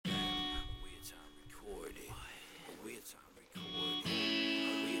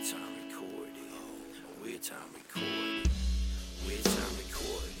weird time recording. Weird time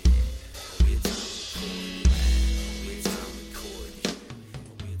recording. Weird time recording. Weird time recording.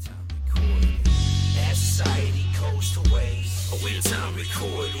 Weird time recording. As society goes to waste, a weird time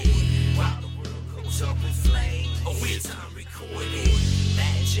recording. While the world goes up in flames, a weird time recording.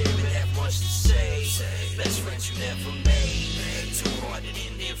 Matt and Jarrod have much to say. Best friends you never made. Two-hearted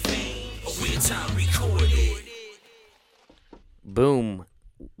in their veins. A weird time recording. Boom,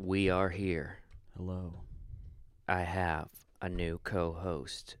 we are here. Hello. I have a new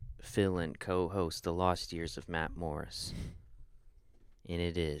co-host, fill-in co-host, The Lost Years of Matt Morris. And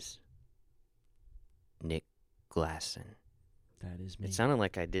it is Nick Glasson. That is me. It sounded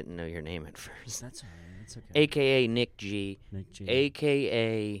like I didn't know your name at first. That's all right. That's okay. A.K.A. Nick G. Nick G.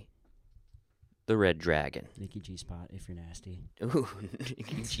 A.K.A. The Red Dragon. Nicky G Spot, if you're nasty. Ooh,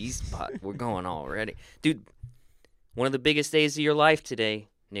 Nicky G Spot. We're going already. Dude, one of the biggest days of your life today,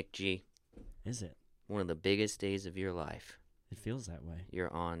 Nick G. Is it? One of the biggest days of your life. It feels that way.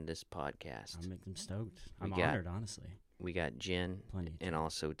 You're on this podcast. I'm stoked. I'm We got- honored, honestly. We got gin Plenty of and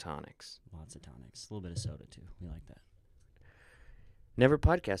also tonics. Lots of tonics. A little bit of soda, too. We like that. Never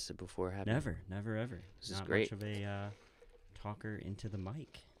podcasted before, have you? Never, ever. This is Not great. much of a talker into the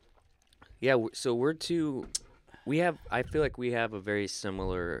mic. Yeah, so we're two. I feel like we have a very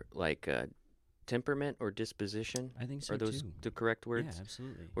similar, temperament or disposition. I think so, Are those too. the correct words? Yeah,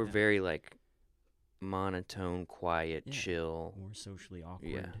 absolutely. We're yeah. very, monotone, quiet, Yeah. chill. More socially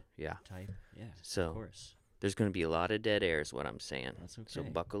awkward Yeah. type. Yeah, So- of course. There's going to be a lot of dead air is what I'm saying. That's okay. So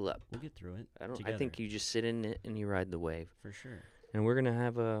buckle up. We'll get through it I together. think you just sit in it and you ride the wave. For sure. And we're going to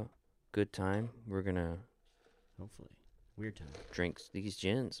have a good time. We're going to Hopefully. Weird time. drink these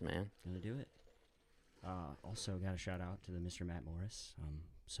gins, man. Gonna do it. Also, got a shout out to the Mr. Matt Morris. I'm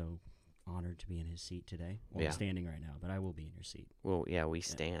so honored to be in his seat today. Well, Yeah. I'm standing right now, but I will be in your seat. Well, yeah, we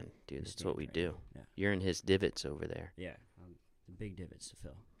stand, dude. We That's stand what we right do. now. Yeah. You're in his divots over there. Yeah. The big divots to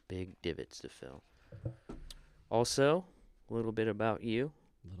fill. Big divots to fill. Also, a little bit about you.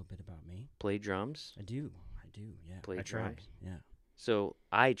 A little bit about me. Play drums. I do. Yeah. Play I try. drums? Yeah. So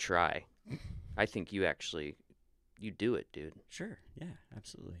I try. I think you do it, dude. Sure. Yeah.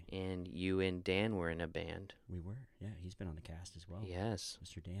 Absolutely. And you and Dan were in a band. We were. Yeah. He's been on the cast as well. Yes.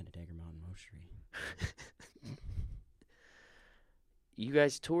 Mr. Dan at Dagger Mountain Mostery. You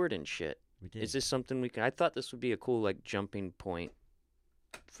guys toured and shit. We did. Is this something I thought this would be a cool, jumping point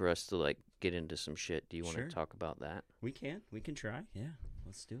for us to, get into some shit. Do you want to Sure. talk about that? We can. We can try. Yeah.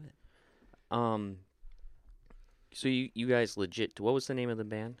 Let's do it. So you guys legit, what was the name of the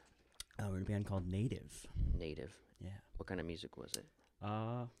band? We're in a band called Native. Native. Yeah. What kind of music was it?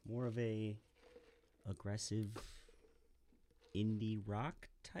 More of a aggressive indie rock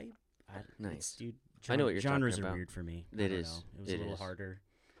type. Nice. Dude, I know what you're genres talking are about. weird for me. It I don't is. know. It was It a little is. harder,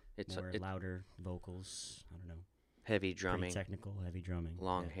 It's more louder vocals. I don't know. heavy Pretty drumming, technical, heavy drumming.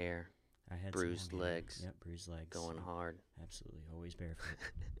 long Yeah. hair, I had bruised some long hair. legs. Yep, bruised legs. going hard. Absolutely, always barefoot.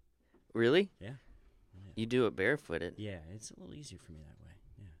 Really? Yeah. You do it barefooted? Yeah, it's a little easier for me that way.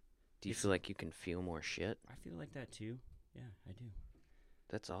 Yeah. Do you It's- feel like you can feel more shit? I feel like that too. Yeah, I do.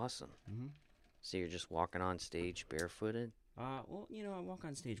 That's awesome. Mm-hmm. So you're just walking on stage barefooted? Well, I walk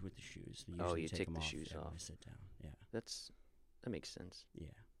on stage with the shoes. I Oh, usually you take them the off, shoes yeah, when I off. sit down. Yeah. That makes sense. Yeah.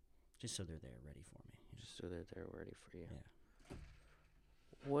 Just so they're there ready for me. you know. Just so that they're ready for you. Yeah.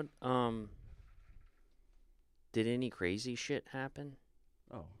 What, did any crazy shit happen?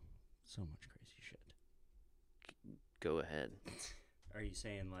 Oh, so much crazy shit. Go ahead. Are you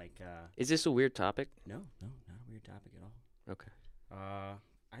saying Is this a weird topic? no, not a weird topic at all. Okay.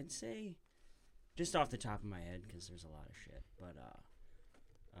 I'd say just off the top of my head, because there's a lot of shit, but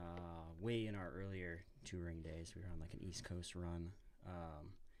way in our earlier touring days, we were on an East Coast run,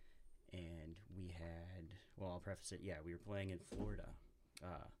 and we had, well, I'll preface it, we were playing in Florida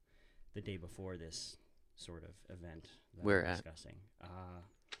the day before this sort of event that Where I'm at? discussing.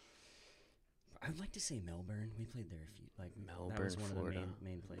 I would like to say Melbourne. We played there a few, that Melbourne, was one Florida. of the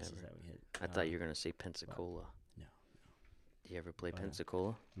main places Never. that we hit. I thought you were going to say Pensacola. No. Do you ever play But,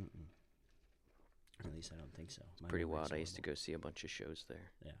 Pensacola? Mm-mm. At least I don't think so. My Pretty memory's wild. I used to horrible. go see a bunch of shows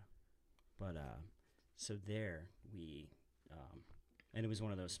there. Yeah, but so there we, and it was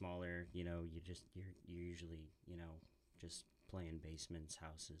one of those smaller. You're usually just playing basements,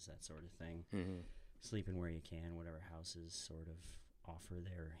 houses, that sort of thing. Mm-hmm. Sleeping where you can, whatever houses sort of offer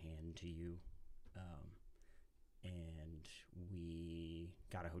their hand to you. And we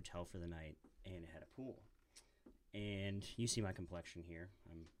got a hotel for the night, and it had a pool. And you see my complexion here.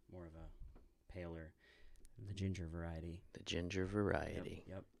 I'm more of a paler, the ginger variety. The ginger variety.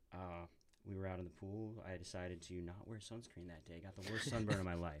 Yep. We were out in the pool. I decided to not wear sunscreen that day. Got the worst sunburn of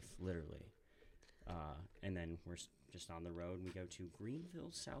my life, literally. And then we're just on the road. We go to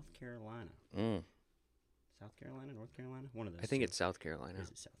Greenville, South Carolina. South Carolina, North Carolina? One of those. I think two. it's South Carolina. Is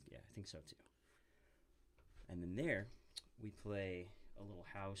it South? Yeah, I think so too. And then there, we play a little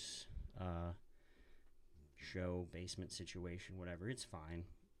house show, basement situation, whatever. It's fine.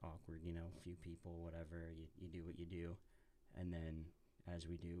 Awkward, a few people, whatever. You do what you do. And then, as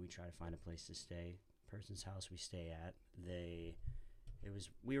we do, we try to find a place to stay. Person's house we stay at.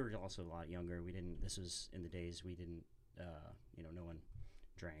 We were also a lot younger. This was in the days we didn't, no one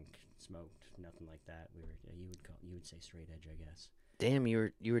drank, smoked, nothing like that. You would say straight edge, I guess. Damn,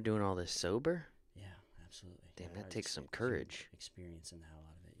 you were doing all this sober? Yeah, absolutely. Damn, Yeah, that takes some courage. Experiencing the hell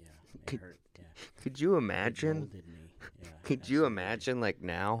out of it, yeah. It hurt, yeah. Could you It imagine? molded me. Yeah, Could you absolutely. imagine, like,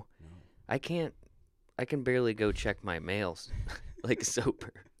 now? No. I can barely go check my mails, like,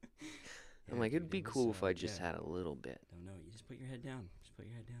 sober. I'm like, it'd be cool if I just had a little bit. No, you just put your head down. Just put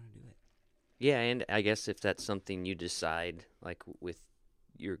your head down and do it. Yeah, and I guess if that's something you decide, like, with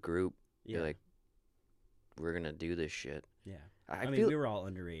your group, you're like, we're going to do this shit. Yeah. I mean, feel we were all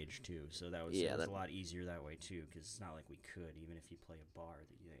underage, too, so it was that- a lot easier that way, too, because it's not like we could, even if you play a bar,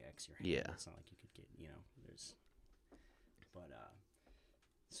 that you X your hand. Yeah. It's not like you could get, there's... But,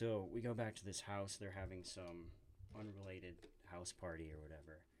 so we go back to this house. They're having some unrelated house party or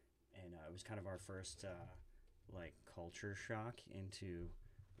whatever, and it was kind of our first, culture shock into,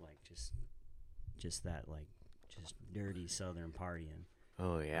 just that, just dirty Southern partying.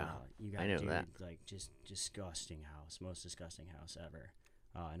 Oh, yeah. You got I know dude, that. just disgusting house, most disgusting house ever.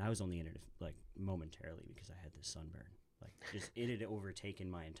 And I was only in it momentarily because I had this sunburn. It had overtaken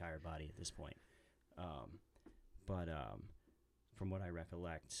my entire body at this point. But from what I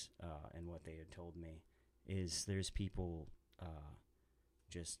recollect and what they had told me, is there's people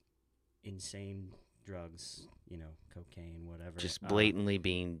just insane drugs, cocaine, whatever. Just blatantly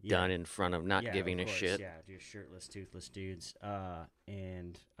being done in front of not giving of a course, shit. Yeah, just shirtless, toothless dudes.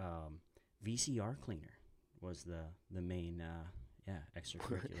 And VCR cleaner was the main,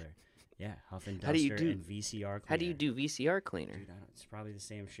 extracurricular. Yeah, Huff and Duster How do you do- and VCR cleaner. How do you do VCR cleaner? Dude, it's probably the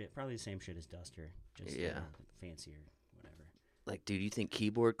same shit. Probably the same shit as Duster. Just fancier, whatever. Like, dude, you think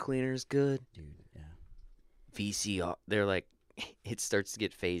keyboard cleaner's good? Dude, yeah. VCR, they're like, it starts to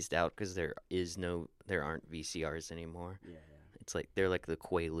get phased out because there aren't VCRs anymore. Yeah. It's like they're like the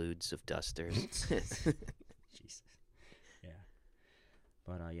Quaaludes of dusters. Jesus. Yeah.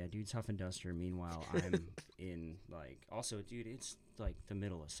 But dude's Huff and Duster. Meanwhile, I'm in also, dude, it's like the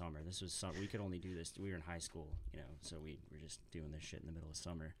middle of summer. This was we could only do this. We were in high school, so we were just doing this shit in the middle of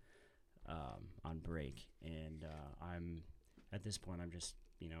summer, on break. And at this point, I'm just,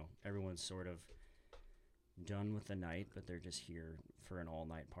 everyone's sort of done with the night, but they're just here for an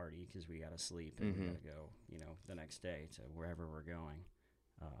all-night party because we gotta sleep and we gotta go, the next day to wherever we're going.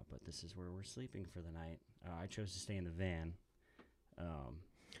 But this is where we're sleeping for the night. I chose to stay in the van.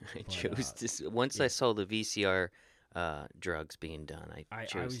 Once I saw the VCR drugs being done, I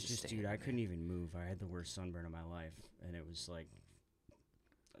chose I was to just, stay dude, in the I van. couldn't even move. I had the worst sunburn of my life, and it was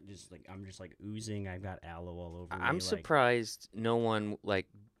I'm just oozing. I've got aloe all over me. I'm surprised no one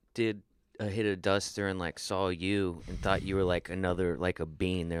did a hit of Duster and saw you and thought you were a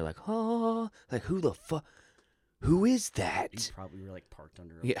bean. They're like, oh, who the fuck? Who is that? You probably were parked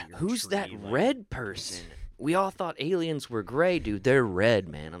under a Yeah, weird who's tree, that red person? We all thought aliens were gray, dude. They're red,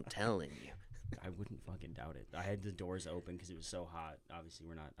 man. I'm telling you. I wouldn't fucking doubt it. I had the doors open because it was so hot. Obviously,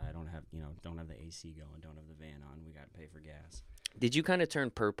 I don't have the AC going, don't have the van on. We got to pay for gas. Did you kind of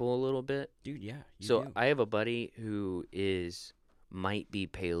turn purple a little bit? Dude, yeah. So do. I have a buddy who might be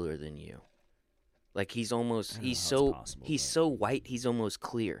paler than you. He's almost, he's so white, he's almost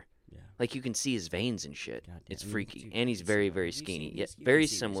clear. Yeah. You can see his veins and shit. Goddamn. It's I mean, freaky. dude, And he's you very, can very see skinny. his- Yeah, you can very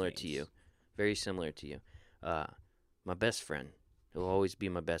see his similar to veins. you. Very similar to you. My best friend. He'll always be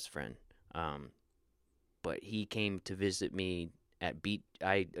my best friend. But he came to visit me at beach.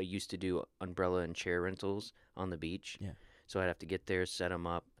 I used to do umbrella and chair rentals on the beach. Yeah. So I'd have to get there, set them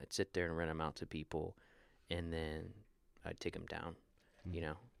up. I'd sit there and rent them out to people. And then I'd take them down,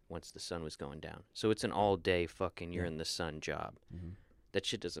 once the sun was going down. So it's an all-day fucking you're in the sun job. Mm-hmm. That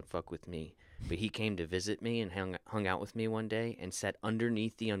shit doesn't fuck with me. But he came to visit me and hung out with me one day and sat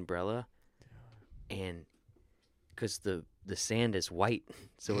underneath the umbrella. And because the sand is white,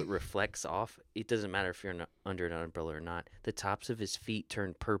 so it reflects off. It doesn't matter if you're under an umbrella or not. The tops of his feet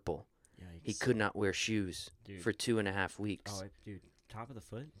turned purple. Yikes. He could not wear shoes for 2.5 weeks. Oh, dude, top of the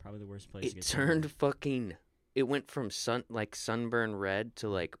foot? Probably the worst place to It get turned sunburned. fucking... It went from sunburn red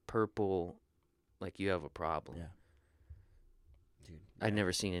to purple, you have a problem. Yeah. Dude, I'd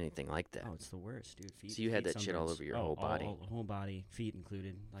never seen anything like that. Oh, it's the worst, dude. Feet, So you had feet that shit all sunburns. over your whole body. All, whole body, feet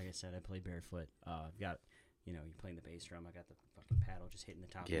included. Like I said, I play barefoot. I've got, you're playing the bass drum. I got the fucking paddle just hitting the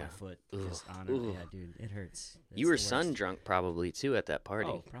top of my foot. Just on it. Ugh. Yeah, dude, it hurts. You were sun drunk probably too at that party.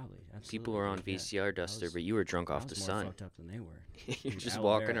 Oh, probably. Absolutely. People were on dude, yeah. VCR duster, but you were drunk off the I was sun. more fucked up than they were. You're Dude, just aloe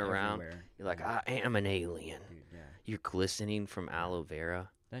walking vera around. everywhere. You're like, Yeah. I am an alien. Dude, yeah. You're glistening from aloe vera.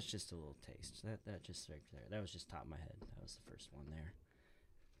 That's just a little taste. That just right there. That was just top of my head. That was the first one there.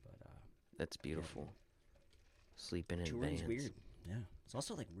 But That's beautiful. Sleeping in touring's vans. weird. Yeah, it's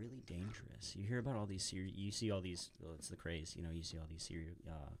also like really dangerous. You hear about all these you see all these. Well, it's the craze. You see all these serial,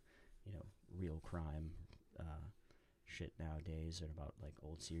 real crime, shit nowadays, or about like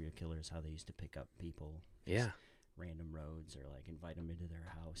old serial killers, how they used to pick up people. just Yeah. Random roads, or like invite them into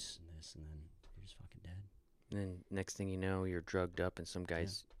their house and this, and then they're just fucking dead. And then next thing you know, you're drugged up and some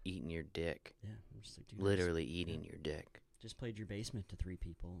guy's eating your dick. Yeah, I'm just like, dude, Literally eating your dick. just played your basement to 3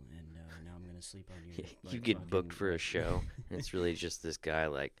 people, and now I'm gonna sleep on you. You get booked for a show, and it's really just this guy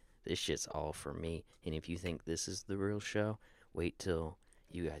like, this shit's all for me. And if you think this is the real show, wait till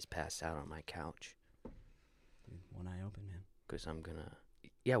you guys pass out on my couch. Dude, one eye open, man. Because I'm gonna...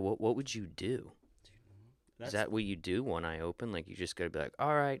 Yeah, what would you do? Is that what you do, one eye open? Like, you just gotta be like,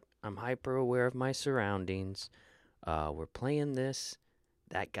 all right, I'm hyper aware of my surroundings. We're playing this.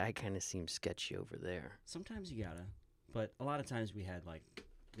 That guy kind of seems sketchy over there. Sometimes you gotta, but a lot of times we had like,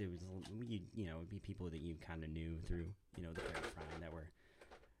 it was it'd be people that you kind of knew through the grapevine that were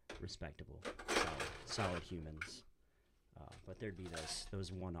respectable, solid humans. But there'd be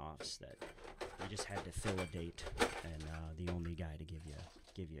those one-offs that you just had to fill a date, and the only guy to give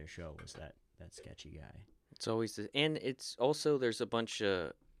you a show was that sketchy guy. It's always and it's also there's a bunch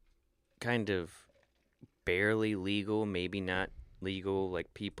of kind of barely legal, maybe not legal,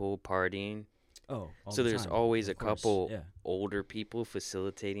 like people partying. Oh, so there's always a couple yeah. older people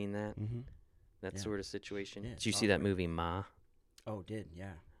facilitating that Yeah. sort of situation. Yeah, Did you see that movie Ma? Oh, did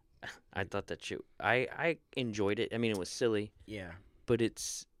yeah. I thought that shit. I enjoyed it. I mean, it was silly, Yeah. but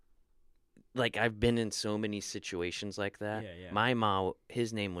it's like I've been in so many situations like that. Yeah. My ma,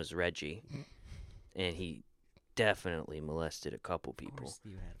 his name was Reggie, and he definitely molested a couple Of people. course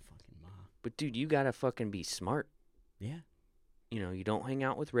you had a fucking ma. But dude, you gotta fucking be smart. Yeah. You don't hang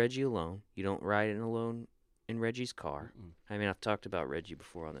out with Reggie alone. You don't ride in alone in Reggie's car. Mm-mm. I mean, I've talked about Reggie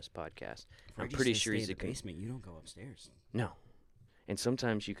before on this podcast. If I'm Reggie's pretty gonna sure stay he's in a the basement. You don't go upstairs. No. And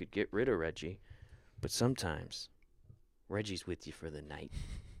sometimes you could get rid of Reggie, but sometimes Reggie's with you for the night.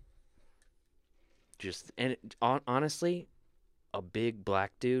 Honestly, a big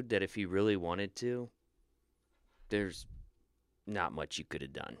black dude that if he really wanted to, there's not much you could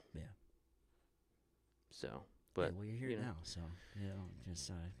have done. Yeah. So, but well, you're here now, so just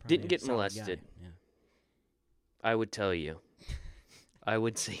probably didn't a get solid molested. guy. Yeah. I would tell you. I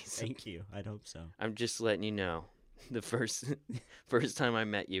would say so. Thank you. I'd hope so. I'm just letting you know. The first time I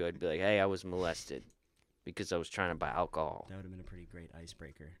met you, I'd be like, hey, I was molested because I was trying to buy alcohol. That would have been a pretty great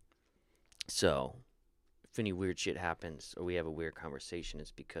icebreaker. So, if any weird shit happens or we have a weird conversation,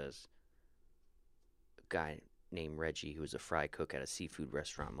 it's because a guy named Reggie, who was a fry cook at a seafood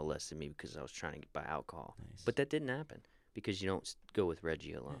restaurant, molested me because I was trying to buy alcohol. Nice. But that didn't happen because you don't go with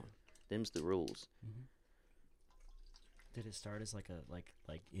Reggie alone. Them's the rules. Mm-hmm. Did it start as like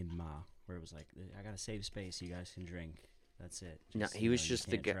in Ma, where it was like, I got to save space, you guys can drink. That's it. No, he was just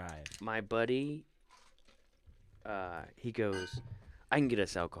the guy. Drive. My buddy, he goes, I can get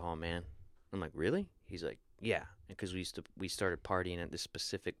us alcohol, man. I'm like, really? He's like, yeah, because we started partying at this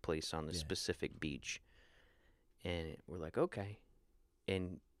specific place on this specific beach, and we're like, okay,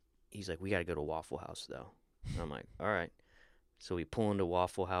 and he's like, we got to go to Waffle House though. And I'm like, all right. So we pull into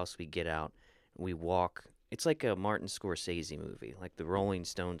Waffle House, we get out, we walk. It's like a Martin Scorsese movie. Like the Rolling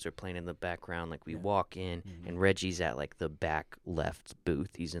Stones are playing in the background. Like we walk in, and Reggie's at like the back left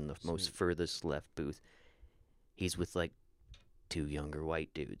booth. He's in the most furthest left booth. He's with like 2 younger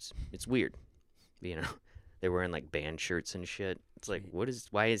white dudes. It's weird, They're wearing like band shirts and shit. It's like,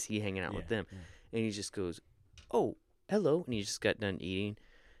 why is he hanging out with them? Yeah. And he just goes, oh, hello. And he just got done eating.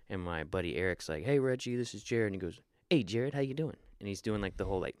 And my buddy Eric's like, hey, Reggie, this is Jarrod. And he goes, hey, Jarrod, how you doing? And he's doing like the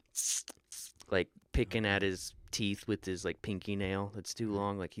whole like picking at his teeth with his like pinky nail that's too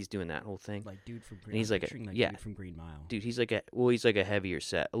long. Like he's doing that whole thing. Like dude from Green. And he's like, dude from Green Mile. Dude, he's like a heavier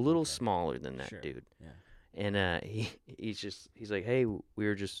set, a little smaller than that dude. Yeah. And he's like, hey, we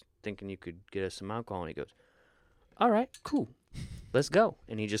were just thinking you could get us some alcohol. And he goes, all right, cool, let's go.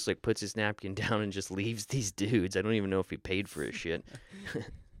 And he just like puts his napkin down and just leaves these dudes. I don't even know if he paid for his shit.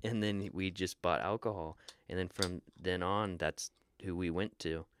 And then we just bought alcohol. And then from then on, that's who we went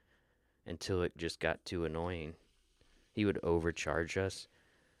to until it just got too annoying. He would overcharge us.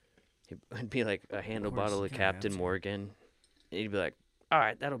 It'd be like a handle course, bottle you of kinda have Captain to. Morgan. And he'd be like, all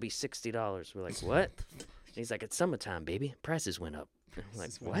right, that'll be $60. We're like, what? And he's like, it's summertime, baby. Prices went up. And I'm like,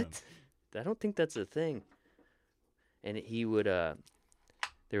 Prices went up. what? I don't think that's a thing. And he would, there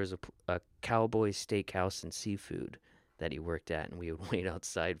was a Cowboy Steakhouse and Seafood that he worked at, and we would wait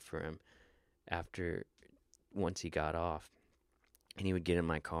outside for him once he got off. And he would get in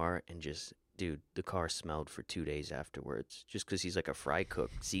my car and just, dude, the car smelled for 2 days afterwards. Just because he's like a fry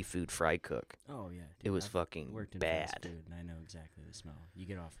cook, seafood fry cook. Oh yeah, dude, It was I've fucking worked in bad. fast food, and I know exactly the smell. You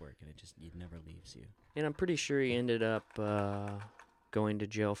get off work and it never leaves you. And I'm pretty sure he ended up going to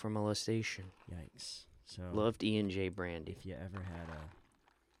jail for molestation. Yikes! So Loved E&J Brandy. if you ever had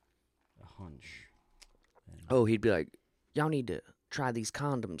a hunch, then Oh, he'd be like, y'all need to try these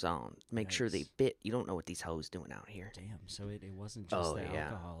condoms on. Make sure they Yikes. fit. You don't know what these hoes doing out here. damn. So it wasn't just Oh, the yeah.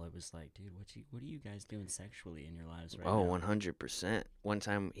 alcohol. It was like, dude, what are you guys doing sexually in your lives right Oh, now? 100%. One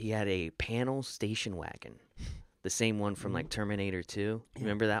time he had a panel station wagon. The same one from like Terminator 2. You Yeah.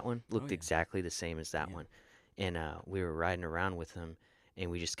 remember that one? Looked yeah. exactly the same as that Yeah. one. And we were riding around with him, and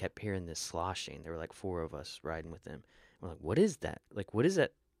we just kept hearing this sloshing. There were like 4 of us riding with him. We're like, what is that? Like, what is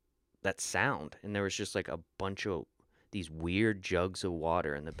that sound? And there was just like a bunch of these weird jugs of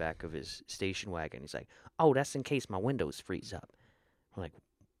water in the back of his station wagon. He's like, oh, that's in case my windows freeze up. We're like,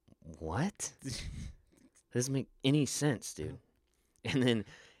 what? Doesn't make any sense, dude. And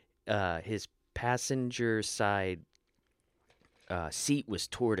then his passenger side seat was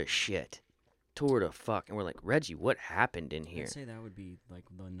tore to shit. Tore to fuck. And we're like, Reggie, what happened in here? I'd say that would be like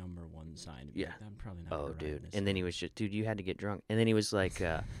the number one sign. To be Yeah. like, I'm probably not. Oh, gonna ride dude. this And then he thing." was just, dude, you had to get drunk. And then he was like,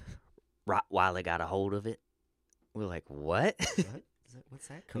 Rottweiler got a hold of it. We're like, what? What? What's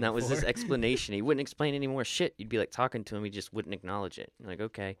that? And that was his code for? explanation. He wouldn't explain any more shit. You'd be like talking to him, he just wouldn't acknowledge it. I'm like,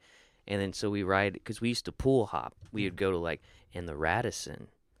 okay. And then so we ride, because we used to pool hop. We would go to like, and the Radisson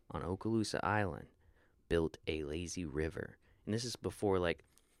on Okaloosa Island built a lazy river. And this is before like,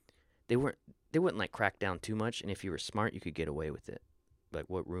 they wouldn't like crack down too much. And if you were smart, you could get away with it. Like,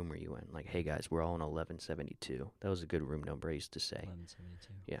 what room are you in? Like, hey guys, we're all in 1172. That was a good room number, I used to say.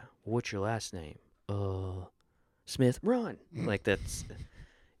 1172. Yeah. What's your last name? Smith, run. Like that's,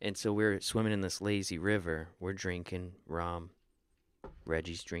 and so we're swimming in this lazy river. We're drinking rum.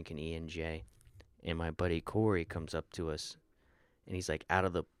 Reggie's drinking E&J, and my buddy Corey comes up to us, and he's like out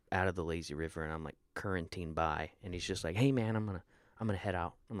of the lazy river, and I'm like currenting by, and he's just like, hey man, I'm gonna head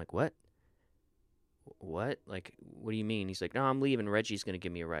out. I'm like, what? Like, what do you mean? He's like, no, I'm leaving. Reggie's gonna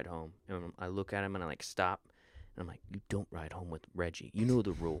give me a ride home. And I look at him and I like stop. And I'm like, you don't ride home with Reggie. You know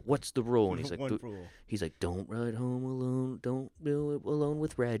the rule. What's the rule? And he's like, One rule. he's like, don't ride home alone. Don't do it alone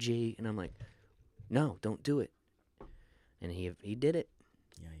with Reggie. And I'm like, no, don't do it. And he did it.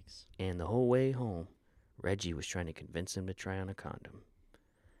 Yikes. And the whole way home, Reggie was trying to convince him to try on a condom.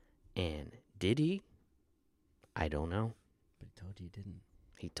 And did he? I don't know. But he told you he didn't.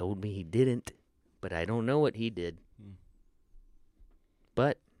 He told me he didn't, but I don't know what he did.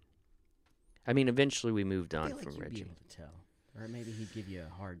 But I mean, eventually we moved I on feel like from you'd Reggie. be able to tell, or maybe he'd give you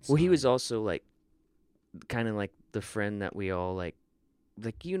a hard. Well, he was sign. also like, kind of like the friend that we all like,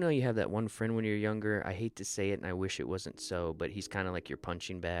 you know, you have that one friend when you're younger. I hate to say it, and I wish it wasn't so, but he's kind of like your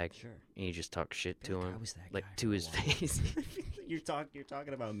punching bag, Sure. and you just talk shit I to feel like him, I was that like guy to for a his while. face. You're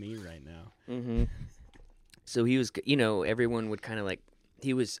talking about me right now. Mm-hmm. So he was, you know, everyone would kind of like,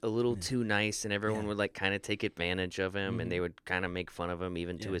 he was a little too nice, and everyone Yeah. would like kind of take advantage of him, and they Mhm. would kind of make fun of him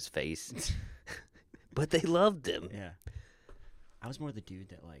even to Yeah. his face. But they loved him. Yeah. I was more the dude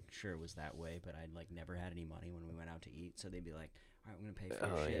that like sure was that way, but I'd like never had any money when we went out to eat, so they'd be like, "All right, we're gonna pay for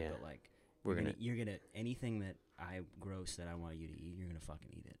your Oh, shit, yeah. but like We're you're gonna anything that I gross that I want you to eat, you're gonna fucking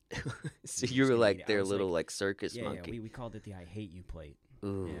eat it." So You're you just were gonna eat like it. I their was little like- like circus Yeah, monkey. we called it the "I hate you" plate.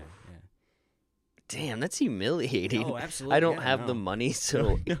 Ooh. Yeah. Damn, that's humiliating. Oh, absolutely. I don't yeah, have no. the money,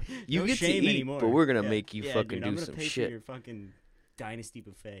 so you no get to shame eat, anymore. but we're gonna Yeah. make you Yeah, fucking dude, I'm do gonna some pay shit. for your fucking dynasty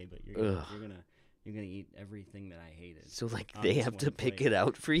buffet, but Ugh. you're gonna eat everything that I hated. So like on they this have to one pick plate. it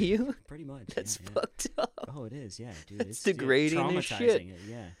out for you. Pretty much. That's yeah. fucked up. Oh, it is. Yeah, dude. That's It's degrading as shit. traumatizing,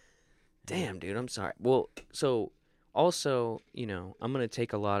 Yeah. Damn, dude, I'm sorry. Well, so also, you know, I'm gonna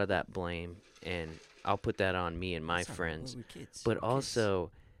take a lot of that blame, and I'll put that on me and my That's all right. friends. We're kids. But We're kids.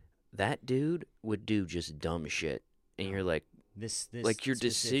 also, that dude would do just dumb shit, and you're like, this like your specific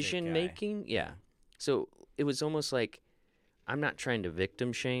decision guy. making, yeah. So it was almost like, I'm not trying to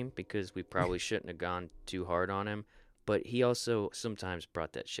victim shame because we probably shouldn't have gone too hard on him, but he also sometimes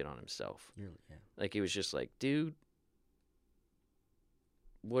brought that shit on himself. Yeah. Like it was just like, dude,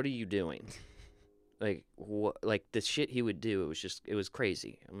 what are you doing? Like what? Like the shit he would do, it was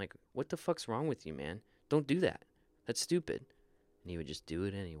crazy. I'm like, what the fuck's wrong with you, man? Don't do that. That's stupid. And he would just do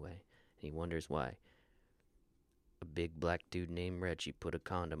it anyway. And he wonders why a big black dude named Reggie put a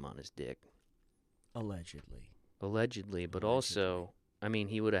condom on his dick. Allegedly. Allegedly, but also, I mean,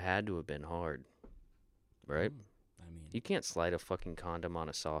 he would have had to have been hard. Right? I mean, You can't slide a fucking condom on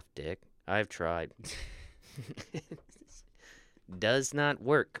a soft dick. I've tried. Does not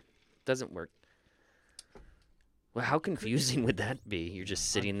work. Doesn't work. Well, how confusing would that be? You're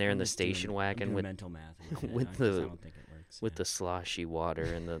just sitting there in the station wagon with mental math in my head, with 'cause the- I don't think it works. with the sloshy water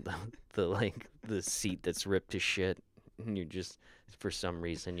and the like the seat that's ripped to shit, and you're just for some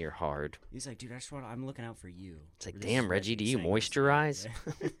reason you're hard. He's like, dude, I'm looking out for you. It's like, This damn, is Reggie, do you saying this to me, moisturize?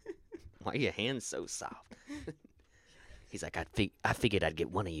 yeah. Why are your hands so soft? He's like, I figured I'd get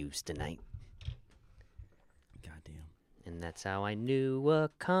one of yous tonight, Goddamn. and that's how I knew a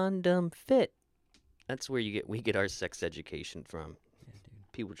condom fit. That's where we get our sex education from. Yeah,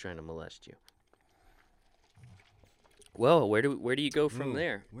 dude. People trying to molest you. Well, where do you go from Ooh,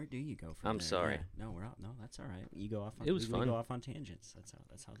 there? Where do you go from I'm there? sorry. Yeah. No, we're out. No, that's all right. You go off. On, It was we fun. go off on tangents. That's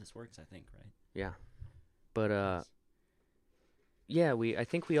how this works. I think, right? Yeah, but yeah, I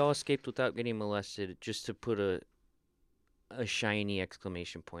think we all escaped without getting molested. Just to put a shiny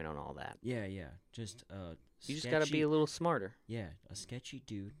exclamation point on all that. Yeah, yeah. Just You just gotta be a little smarter. Yeah, a sketchy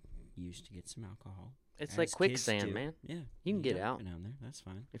dude used to get some alcohol. It's as like kids quicksand, do. man. Yeah, You can get gotta out. go down there. That's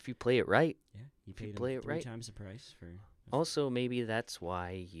fine. If you play it right. Yeah, you If you paid play him it 3 right. times the price for. Also, maybe that's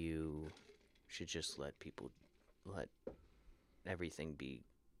why you should just let everything be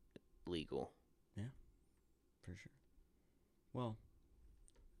legal. For sure. Well.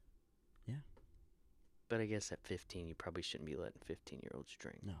 Yeah. But I guess at 15, you probably shouldn't be letting 15-year-olds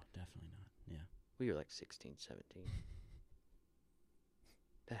drink. No, definitely not. Yeah. We were like 16, 17.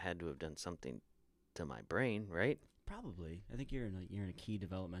 That had to have done something to my brain, right? Probably. I think you're in a key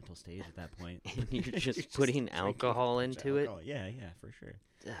developmental stage at that point. And you're just Just putting drinking alcohol a bunch of into it? alcohol. Yeah, yeah, for sure.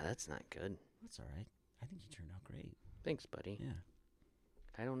 Yeah, that's not good. That's all right. I think you turned out great. Thanks, buddy. Yeah.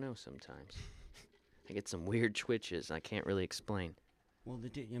 I don't know sometimes. I get some weird twitches I can't really explain. Well,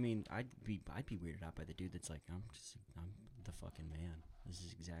 I mean, I'd be weirded out by the dude that's like, I'm the fucking man. This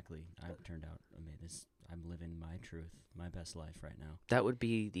is exactly. I've turned out. I mean, I'm living my truth, my best life right now. That would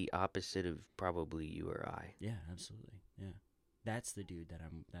be the opposite of probably you or I. Yeah, absolutely. Yeah, that's the dude that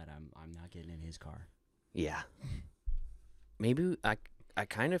I'm not getting in his car. Yeah. Maybe I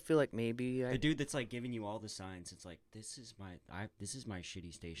kind of feel like maybe The dude that's like giving you all the signs. It's like this is my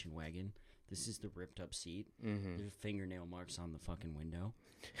shitty station wagon. This is the ripped up seat. Mm-hmm. There's fingernail marks on the fucking window.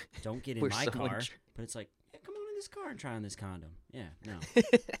 Don't get in Where my someone car. tr- But it's like, yeah, come on in this car and try on this condom. Yeah, no,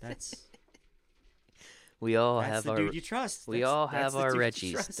 that's We all that's have the our dude you trust. we That's- all that's have the our dude you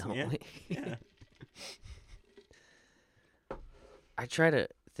Reggies, trust, don't man. we? Yeah. I try to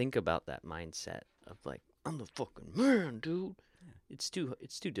think about that mindset of like, I'm the fucking man, dude. Yeah. It's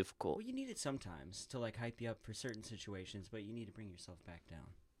too difficult. Well, you need it sometimes to like hype you up for certain situations, but you need to bring yourself back down.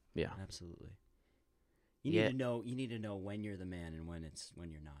 Yeah. Absolutely. You Yeah. need to know when you're the man and when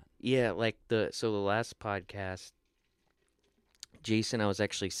you're not. Yeah, like the last podcast, Jason, I was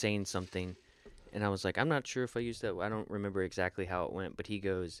actually saying something, and I was like, I'm not sure if I used that. I don't remember exactly how it went, but he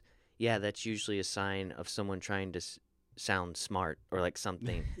goes, yeah, that's usually a sign of someone trying to sound smart or like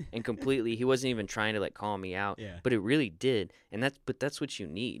something, and completely, he wasn't even trying to like call me out, Yeah. but it really did, and that's what you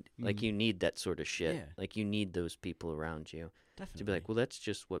need. Like Mhm. you need that sort of shit. Yeah. Like you need those people around you Definitely. to be like, well, that's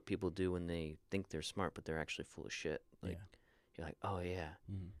just what people do when they think they're smart, but they're actually full of shit. Like yeah. you're like, oh yeah,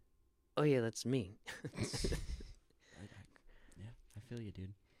 Mhm. oh yeah, that's me. Yeah, I feel you,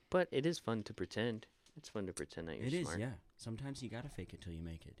 dude. But it is fun to pretend. It's fun to pretend that you're It is, smart. yeah. Sometimes you gotta fake it till you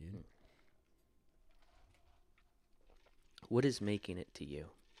make it, dude. Mm. What is making it to you?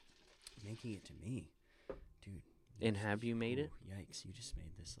 Making it to me, dude. And have you made it? Ooh, yikes! You just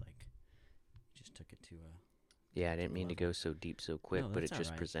made this like, you just took it to a. Yeah, I didn't mean to level. go so deep so quick, No, but that's it just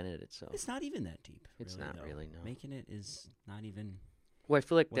alright. presented itself. It's not even that deep. It's really, not though. really, no. Making it is not even. Well, I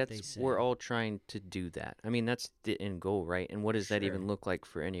feel like what they that's say. we're all trying to do that. I mean, that's the end goal, right? And what does that even Sure. look like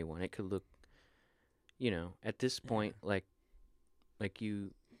for anyone? It could look, at this Yeah. point, like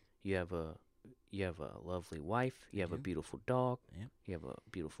you have a lovely wife, you have a do. beautiful dog, Yep. you have a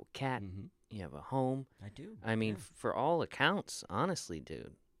beautiful cat, Mm-hmm. you have a home. I do. I mean, yeah. for all accounts, honestly,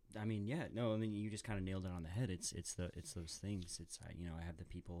 dude. I mean, yeah, no, I mean, you just kind of nailed it on the head. It's those things. It's I have the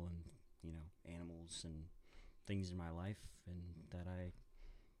people and animals and things in my life and that I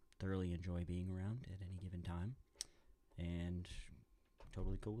thoroughly enjoy being around at any given time, and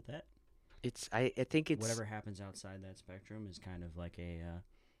totally cool with that. I think it's Whatever happens outside that spectrum is kind of like a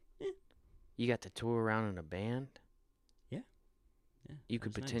you got to tour around in a band. yeah. You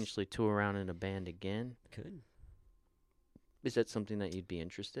could that was nice. potentially tour around in a band again. Could Is that something that you'd be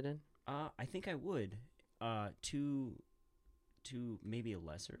interested in? I think I would. To maybe a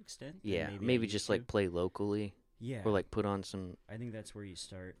lesser extent. Than Yeah, maybe I maybe used just to. like play locally Yeah. or like put on some. I think that's where you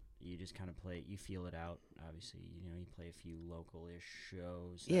start. You just kind of play. You feel it out. Obviously, you play a few local-ish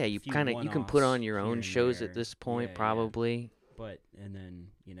shows. Yeah, a you few you can put on one-offs your here own and shows at there. this point, Yeah, yeah. probably. But and then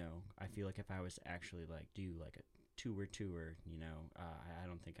I feel like if I was to actually like do like a tour, I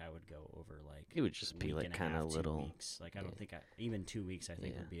don't think I would go over like. It would just be week like and a kind half, of 2 little. weeks. Like I don't yeah. think even 2 weeks. I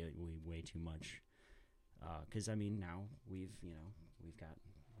think Yeah. would be way too much. Because I mean now we've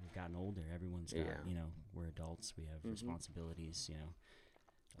gotten older. Everyone's got Yeah. we're adults. We have Mhm. responsibilities.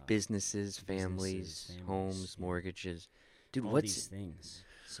 Businesses, families, families, homes, yeah. mortgages. Dude, all what's these things.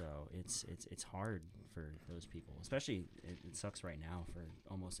 So it's hard for those people, especially it sucks right now for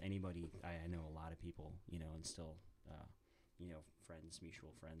almost anybody. I know a lot of people, and still,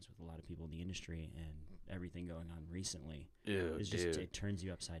 mutual friends with a lot of people in the industry, and everything going on recently is just it turns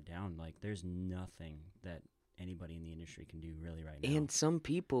you upside down. Like there's nothing that anybody in the industry can do really right now. And some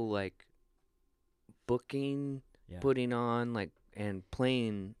people like booking, yeah. putting on like and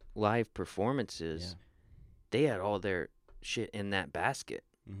playing live performances. Yeah. They had all their shit in that basket.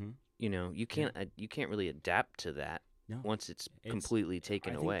 Mm-hmm. You can't really adapt to that No. once it's completely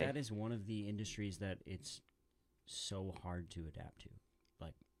taken away. I think that is one of the industries that it's so hard to adapt to.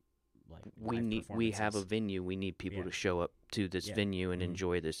 Like we have a venue. We need people Yeah. to show up to this Yeah. venue and Mhm.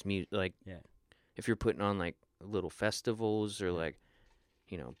 enjoy this music. Like Yeah. if you're putting on like little festivals or Yeah. like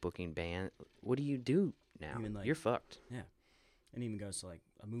booking band, what do you do now? Even, like- You're fucked. And even goes to like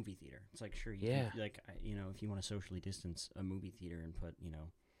a movie theater. It's like sure you Yeah. can, like if you want to socially distance a movie theater and put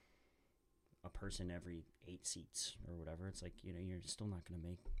a person every 8 seats or whatever, it's like you're still not going to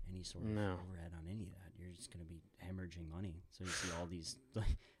make any sort of No. overhead on any of that. You're just going to be hemorrhaging money. So you see all these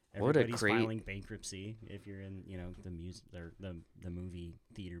like What a everybody's cra- filing bankruptcy if you're in the music or the movie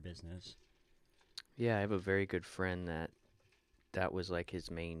theater business. Yeah, I have a very good friend that was like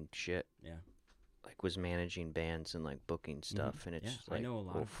his main shit. Yeah. Like was managing bands and like booking stuff, and it's Yeah, just like, I know a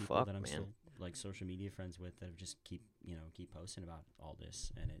lot oh, of people fuck, that I'm man. still like social media friends with that have just keep posting about all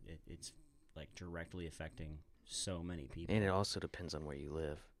this, and it's like directly affecting so many people. And it also depends on where you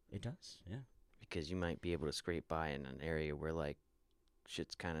live, It does, yeah. because you might be able to scrape by in an area where like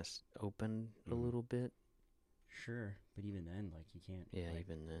shit's kind of open a Mhm. little bit. Sure, but even then, like you can't. Yeah, like,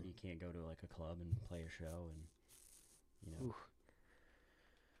 even then. you can't go to like a club and play a show, and Oof.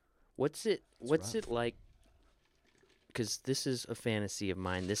 What's it rough. like? Because this is a fantasy of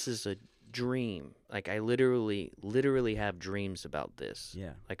mine. This is a dream. Like I literally have dreams about this.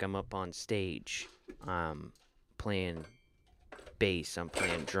 yeah, Like I'm up on stage, playing bass. I'm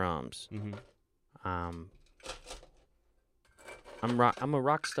playing drums. mm-hmm. I'm a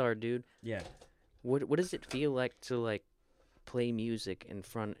rock star, dude. yeah. What does it feel like to like play music in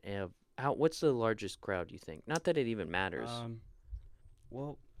front of what's the largest crowd you think? Not that it even matters.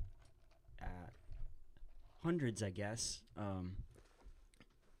 Well, hundreds, I guess.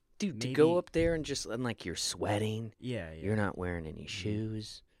 Dude, to maybe- go up there and just and like you're sweating, Yeah. you're not wearing any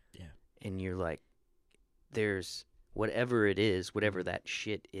shoes. Yeah. And you're like there's whatever it is, whatever that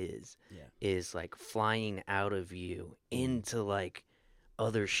shit is Yeah. like flying out of you into like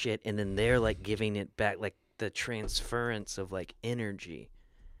other shit, and then they're like giving it back, like the transference of like energy.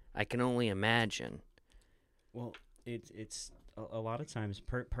 I can only imagine. Well, it's a lot of times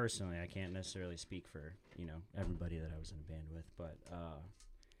personally, I can't necessarily speak for everybody that I was in a band with, but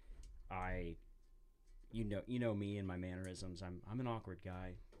I me and my mannerisms. I'm an awkward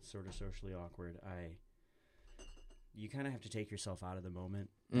guy, sort of socially awkward. You kind of have to take yourself out of the moment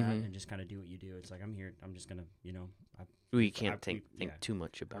and just kind of do what you do. It's like I'm here. I'm just gonna Well, you can't think too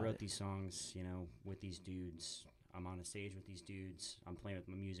much I about wrote it. these songs, with these dudes. I'm on a stage with these dudes. I'm playing with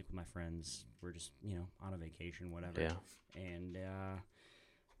my music with my friends. We're just, on a vacation, whatever. Yeah. And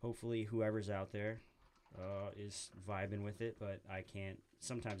hopefully whoever's out there is vibing with it. But I can't.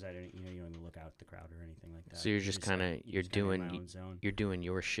 Sometimes I don't. You don't even look out at the crowd or anything like that. So you're just kind of you're doing in my own zone. you're doing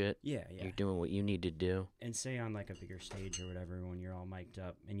your shit. Yeah. You're doing what you need to do. And say on like a bigger stage or whatever, when you're all mic'd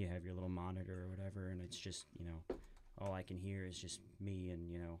up and you have your little monitor or whatever, and it's just all I can hear is just me and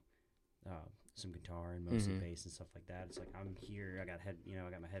some guitar and mostly bass and stuff like that. It's like I'm here. I got I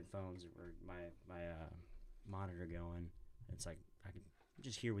got my headphones or my monitor going. It's like I can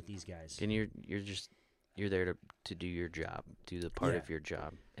just hear with these guys. And you're there to do your job, do the part Yeah. of your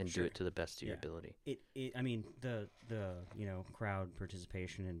job, and Sure. do it to the best of your Yeah. ability. I mean the crowd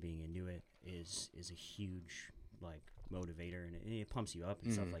participation and being into it is a huge like motivator, and it pumps you up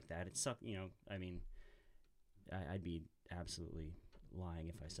and stuff like that. It's I mean I'd be absolutely lying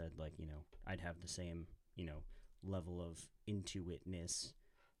if I said like I'd have the same level of into itness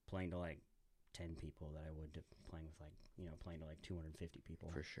playing to like 10 people that I would to playing with like, playing to like 250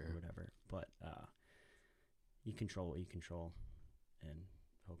 people For sure. or whatever. But you control what you control and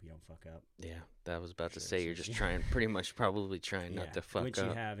hope you don't fuck up. Yeah, that was about to Sure, say so you're just yeah. trying, pretty much probably trying not to fuck which up.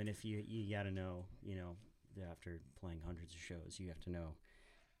 you have, and if you got to know, after playing hundreds of shows, you have to know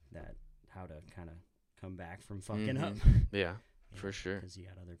that how to kind of come back from fucking up. Yeah, for sure. Because you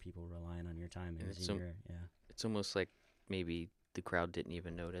got other people relying on your time. And it's almost like maybe the crowd didn't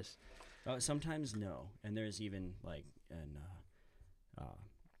even notice. Sometimes no, and there's even like and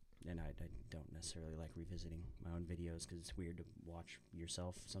I don't necessarily like revisiting my own videos because it's weird to watch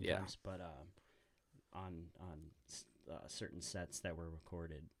yourself sometimes. Yeah. But on certain sets that were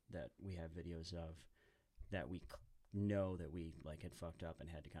recorded that we have videos of that we know that we like had fucked up and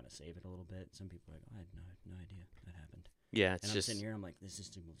had to kind of save it a little bit. Some people are like, I had no idea that happened. Yeah, it's and I'm just sitting here, I'm like, this is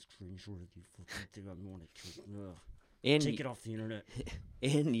the most cringe-worthy fucking thing I want to and take it off the internet.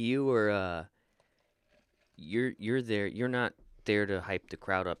 And you were you're there. You're not there to hype the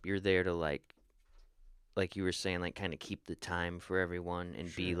crowd up. You're there to like you were saying, like kind of keep the time for everyone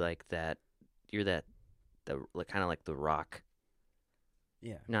and be like that. You're the kind of like the Rock.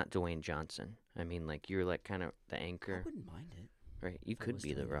 Yeah. Not Dwayne Johnson. I mean, like you're like kind of the anchor. I wouldn't mind it. Right. You could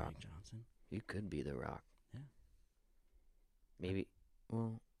be the Rock. Johnson. You could be the Rock. Yeah. Maybe.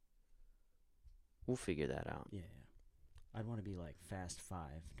 Well, we'll figure that out. Yeah. I'd want to be like Fast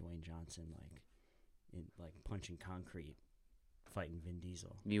Five, Dwayne Johnson, like punching concrete, fighting Vin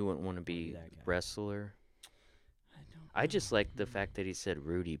Diesel. You wouldn't want to be that guy. wrestler. I just like the fact that he said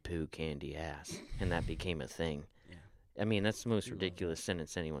Rudy Poo Candy Ass, and that became a thing. Yeah. I mean, that's the most ridiculous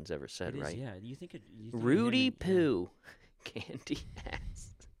sentence anyone's ever said, right? Yeah. You think it? Rudy Poo Candy Ass.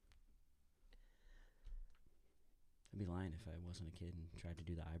 I'd be lying if I wasn't a kid and tried to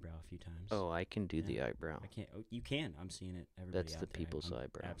do the eyebrow a few times. Oh, I can do the eyebrow. I can't. Oh, you can. I'm seeing it. Everybody That's out the there. people's I'm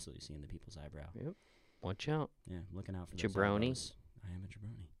eyebrow. Absolutely seeing the people's eyebrow. Yep. Watch out. Yeah, looking out for those Jabroni. eyebrows. I am a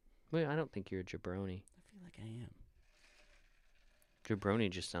jabroni. Wait, I don't think you're a jabroni. I feel like I am. Jabroni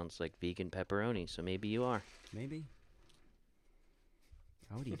just sounds like vegan pepperoni, so maybe you are. Maybe.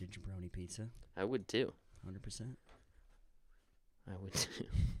 I would eat a jabroni pizza. I would too. 100%. I would too.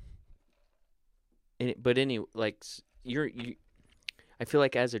 But anyway, like you, I feel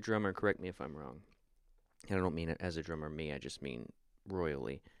like as a drummer, correct me if I'm wrong. I don't mean it as a drummer, me. I just mean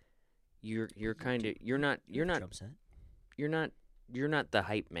royally. You're kind of you're not the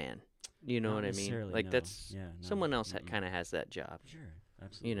hype man. You know what I mean? Like no. that's someone else Mm-mm. kind of has that job. Sure,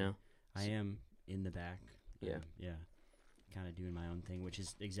 absolutely. You know, I am in the back. Yeah. Yeah. Kind of doing my own thing, which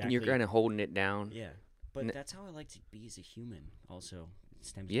is exactly. and you're kind of holding it down. Yeah, but that's how I like to be as a human. Also, it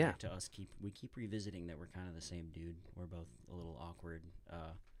stems back to us. We keep revisiting that we're kind of the same dude. We're both a little awkward. You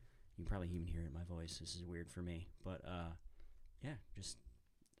can probably even hear it in my voice. This is weird for me, but yeah, just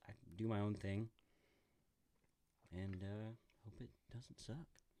I do my own thing, and hope it doesn't suck.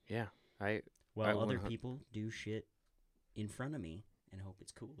 Yeah, Other people do shit in front of me and hope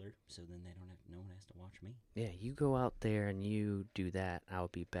it's cooler, so then no one has to watch me. Yeah, you go out there and you do that. I'll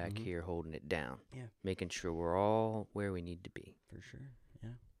be back here holding it down. Yeah. Making sure we're all where we need to be. For sure,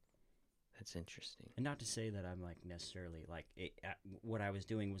 yeah. That's interesting. And not to say that I'm like necessarily like what I was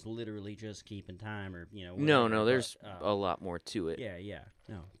doing was literally just keeping time or whatever, No, there's a lot more to it. Yeah,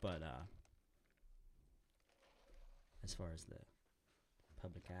 no, but as far as the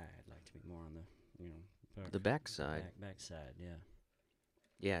public eye, I'd like to be more on the the backside. Backside, yeah.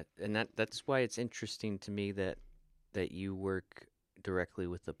 Yeah, and that's why it's interesting to me that you work directly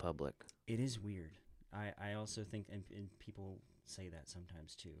with the public. It is weird. I also think, and people say that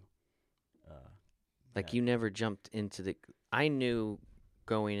sometimes too. Like you never jumped into the. I knew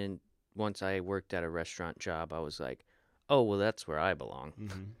going in once I worked at a restaurant job. I was like, oh well, that's where I belong.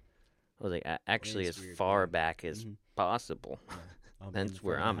 Mm-hmm. I was like, actually, as weird, far back as possible. Yeah. That's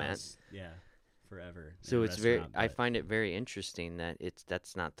where I'm at. Yeah, forever. So it's very. I find it very interesting that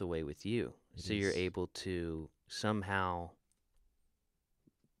that's not the way with you. So you're able to somehow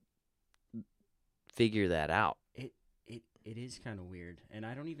figure that out. It is kind of weird, and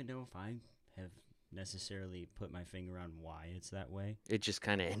I don't even know if I have necessarily put my finger on why it's that way. It just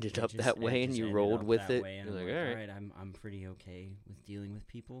kind of ended up that way, and you rolled with it. You're like, all right, I'm pretty okay with dealing with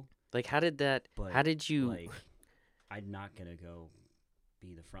people. Like, how did that? But how did you? Like, I'm not gonna go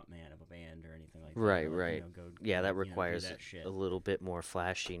be the front man of a band or anything like that. Right, Like, right. Go, that requires that shit. a little bit more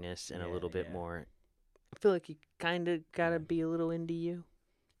flashiness and a Yeah, little bit yeah. more. I feel like you kind of gotta be a little into you.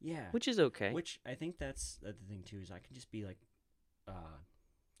 Yeah, which is okay. Which I think that's the thing too, is I can just be like,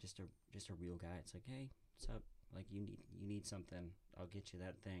 just a real guy. It's like, hey, what's up? Like you need something, I'll get you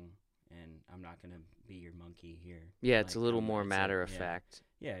that thing, and I'm not gonna be your monkey here. Yeah, it's a Like, little more it's matter of yeah. fact.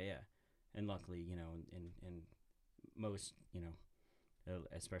 Yeah, yeah. And luckily, in most,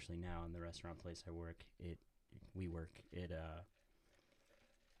 especially now in the restaurant place I work,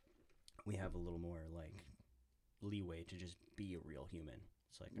 we have a little more like leeway to just be a real human.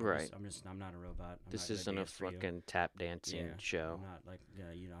 It's like Right. I'm not a robot. This not gonna isn't a dance for you. fucking tap dancing Yeah, show. I'm not like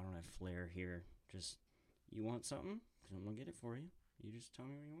I don't have flair here. Just you want something, 'cause I'm gonna get it for you. You just tell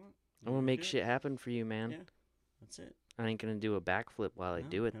me what you want. I'm gonna make do it. shit happen for you, man. Yeah, that's it. I ain't gonna do a backflip while I No,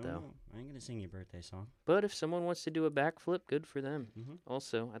 do it, no, though. no. I ain't gonna sing your birthday song. But if someone wants to do a backflip, good for them. Mm-hmm.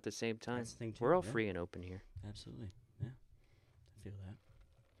 Also, at the same time, That's the thing too. we're all yeah. free and open here. Absolutely. Yeah, I feel that.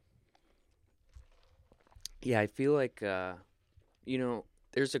 Yeah, I feel like,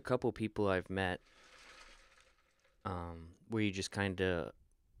 there's a couple people I've met where you just kind of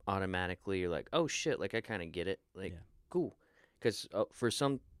automatically, you're like, oh shit, like I kind of get it. Like, Yeah. cool. Because for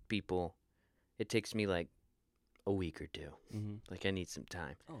some people, it takes me like a week or two. Mm-hmm. Like, I need some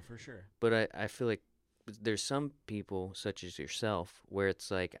time. Oh, for sure. But I feel like there's some people, such as yourself, where it's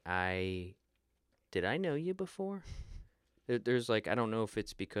like, did I know you before? There's like, I don't know if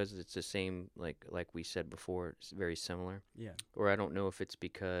it's because it's the same, like we said before, it's very similar. Yeah. Or I don't know if it's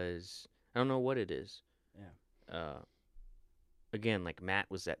because, I don't know what it is. Yeah. Again, like Matt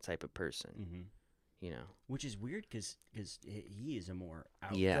was that type of person, Mm-hmm. you know. Which is weird because he is a more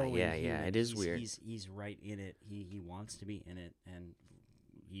outgoing Yeah, human. it is weird. He's right in it. He wants to be in it, and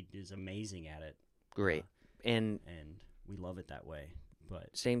he is amazing at it. Great. And we love it that way.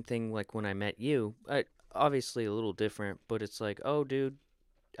 But same thing like when I met you, obviously a little different, but it's like, oh, dude,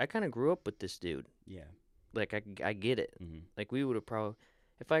 I kind of grew up with this dude. yeah. Like, I get it. Mm-hmm. Like, we would have probably,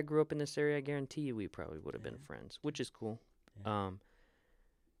 if I grew up in this area, I guarantee you we probably would have been Yeah. friends, which is cool. Yeah.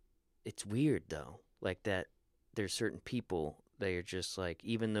 It's weird, though, like that there's certain people that are just like,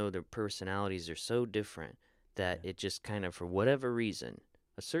 even though their personalities are so different, that Yeah. it just kind of, for whatever reason,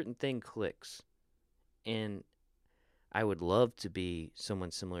 a certain thing clicks. And I would love to be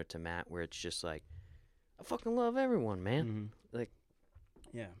someone similar to Matt, where it's just like, I fucking love everyone, man. Mm-hmm. Like,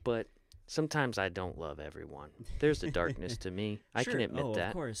 yeah. but sometimes I don't love everyone. There's a darkness to me. I Sure. can admit oh, that.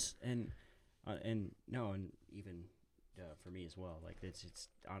 of course. And even for me as well. Like it's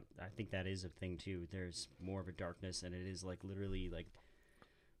I think that is a thing too. There's more of a darkness, and it is like literally like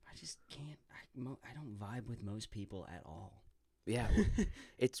I just can't. I don't vibe with most people at all. Yeah,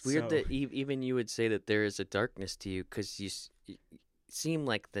 it's weird So- that even you would say that there is a darkness to you, because you seem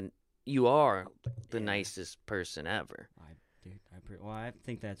like you are the Yeah. nicest person ever. I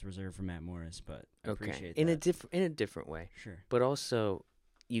think that's reserved for Matt Morris, but I Okay, appreciate in that. a different way. Sure. But also,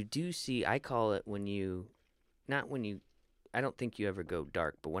 you do see, I call it I don't think you ever go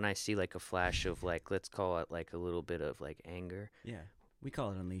dark, but when I see like a flash of like, let's call it like a little bit of like anger, Yeah. We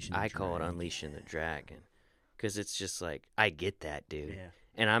call it unleashing. I call it unleashing the dragon. Because it's just like, I get that, dude. Yeah.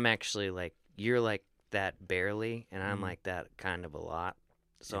 And I'm actually like, you're like that barely, and I'm Mhm. like that kind of a lot.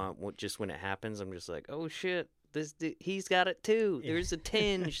 So Yeah. just when it happens, I'm just like, oh shit, this dude, he's got it too. Yeah. There's a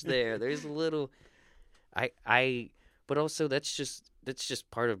tinge there. There's a little, but also that's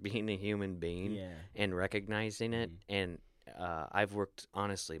just part of being a human being Yeah. and recognizing it. Mhm. And I've worked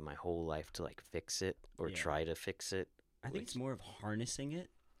honestly my whole life to like fix it or Yeah. try to fix it. I think it's more of harnessing it.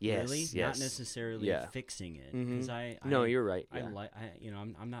 Yes, really, yes. not necessarily Yeah. fixing it. Mhm. Because No, you're right. I Yeah. like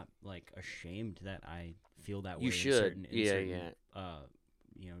I'm not like ashamed that I feel that way. You should. In Yeah, certain,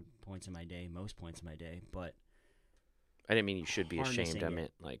 yeah. points in my day, most points in my day, but I didn't mean you should be ashamed. harnessing I it.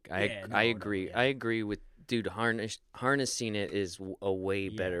 meant like Yeah, no, I no, agree. yeah. I agree with dude. Harnessing it is a way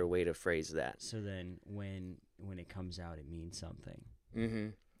Yeah. better way to phrase that. so then when it comes out, it means something. Mm-hmm.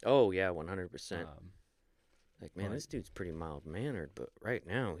 Oh yeah, 100%. Um, Like, man, but- this dude's pretty mild mannered, but right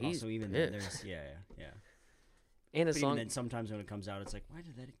now he's also, even then, pissed. there's yeah. And But as even long then, sometimes when it comes out, it's like, why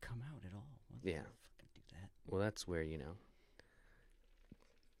did that come out at all? Why did Yeah. I fucking do that? well, that's where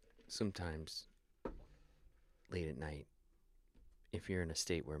sometimes late at night, if you're in a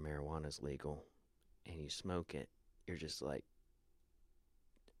state where marijuana's legal and you smoke it, you're just like,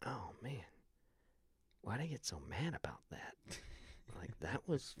 oh man, why'd I get so mad about that? Like, that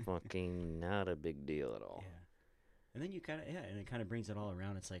was fucking not a big deal at all. Yeah. And then you kind of, and it kind of brings it all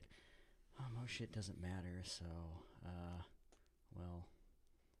around. It's like, oh, most shit doesn't matter, so, well,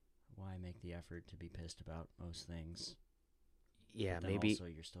 why make the effort to be pissed about most things? Yeah, But then maybe also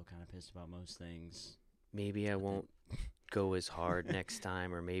you're still kind of pissed about most things. maybe I but then- won't go as hard next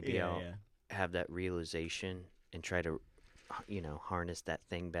time, or maybe Yeah, I'll yeah. have that realization and try to, harness that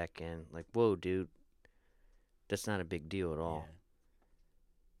thing back in. Like, whoa, dude, that's not a big deal at all.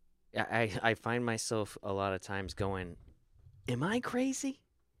 I find myself a lot of times going, am I crazy?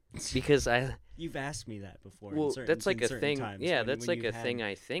 because You've asked me that before. well, in certain, that's like in a certain thing. Times Yeah, when, that's when like you've a thing. had-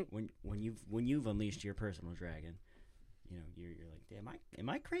 I think. when you've unleashed your personal dragon, you know, you're like, am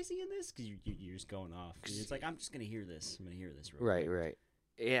I crazy in this? Because you're just going off. It's like I'm just gonna hear this. I'm gonna hear this. Real Right, quick. right.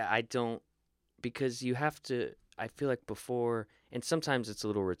 Yeah, I don't, because you have to. I feel like before, and sometimes it's a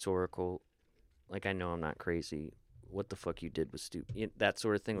little rhetorical. Like, I know I'm not crazy. What the fuck you did was stupid. That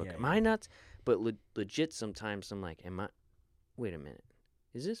sort of thing. Like, Yeah, am I nuts? But legit, sometimes I'm like, wait a minute,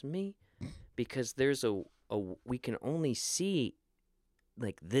 is this me? Because there's we can only see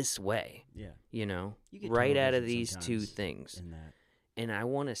like this way, Yeah. you know, You get right tunnel out of vision these two sometimes things. in that. And I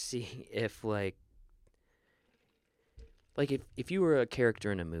want to see if if you were a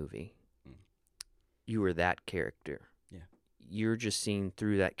character in a movie, you were that character. Yeah. You're just seeing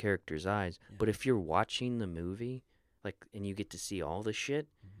through that character's eyes. Yeah. But if you're watching the movie, like, and you get to see all the shit,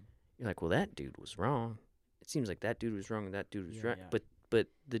 you're like, well, that dude was wrong. It seems like that dude was wrong and that dude was right. Yeah. But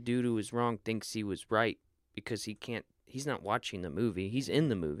the dude who was wrong thinks he was right because he's not watching the movie. He's in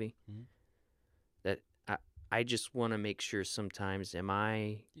the movie. Mhm. That I just want to make sure sometimes, You're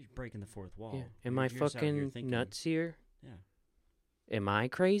breaking the fourth wall. am You're I just out here fucking thinking, nuts here? Yeah. Am I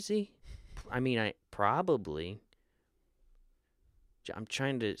crazy? I mean, I probably. I'm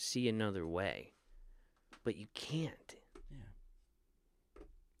trying to see another way, but you can't. Yeah.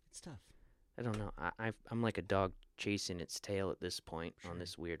 It's tough. I don't know. I'm like a dog chasing its tail at this point on Sure.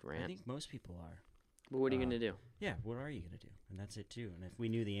 this weird rant. I think most people are. But what are you gonna do? Yeah. What are you gonna do? And that's it too. And if we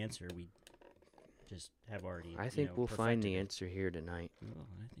knew the answer, we just have already. I think we'll find the perfected it. answer here tonight. Well,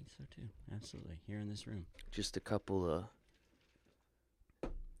 I think so too. Absolutely. Here in this room. Just a couple of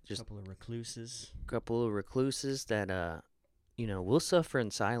Couple of recluses. that we'll suffer in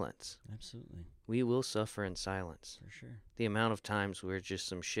silence. Absolutely. We will suffer in silence. For sure. The amount of times where just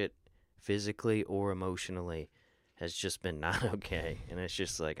some shit physically or emotionally has just been not okay, and it's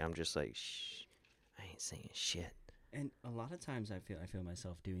just like I'm just like, shh, I ain't saying shit. And a lot of times I feel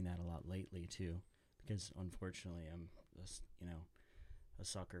myself doing that a lot lately too, because unfortunately I'm a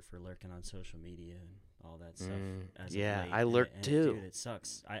sucker for lurking on social media and all that stuff. As of yeah, late. I lurk and too. Dude, it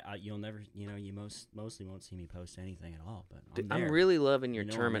sucks. You'll never, you mostly won't see me post anything at all. But I'm I'm there. really loving your You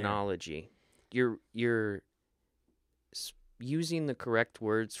know I'm there. terminology. You're using the correct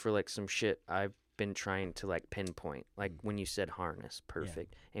words for like some shit I've been trying to like pinpoint. Like when you said harness,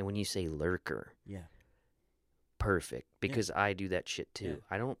 perfect, and when you say lurker, Yeah. perfect. Because I do that shit too. Yeah.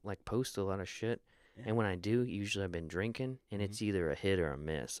 I don't like post a lot of shit. Yeah. And when I do, usually I've been drinking, and it's either a hit or a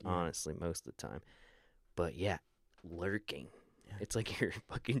miss, Yeah. honestly, most of the time. But yeah, lurking. Yeah. It's like you're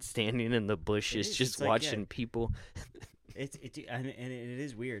fucking standing in the bushes is. just It's like, watching people. And it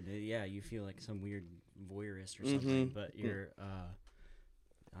is weird. Yeah, you feel like some weird voyeurist or something, but you're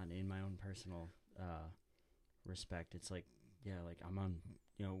in my own personal respect, it's like, yeah, like I'm on,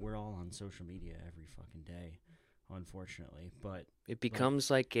 we're all on social media every fucking day, unfortunately, but It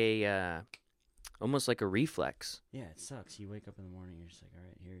becomes like a, almost like a reflex. yeah, it sucks. You wake up in the morning, you're just like, all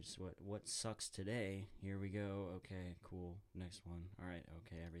right, here's what sucks today. Here we go. Okay, cool. Next one. All right.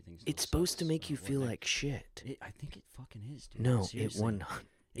 Okay, everything's. It's supposed to make you feel like shit. I think it fucking is, dude. No, Seriously.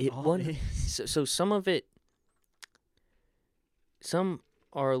 it all won. is. So some of it, some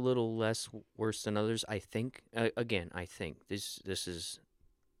are a little less worse than others. I think. Again, I think this is.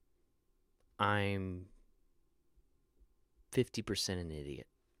 I'm 50% an idiot,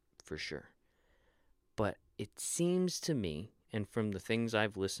 for sure. But it seems to me, and from the things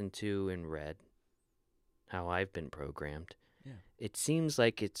I've listened to and read, how I've been programmed, it seems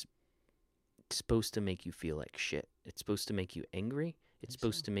like it's supposed to make you feel like shit. It's supposed to make you angry. It's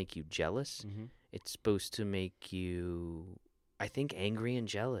supposed to make you jealous. Mm-hmm. It's supposed to make you, I think, angry and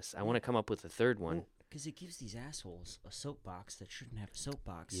jealous. I want to come up with a third one. Because it gives these assholes a soapbox that shouldn't have a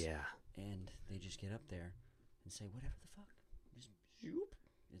soapbox. Yeah. And they just get up there and say whatever the fuck. Just shoop.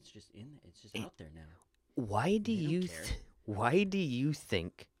 It's just it's just out there now. Why do They don't you care. why do you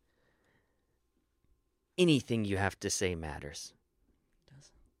think anything you have to say matters?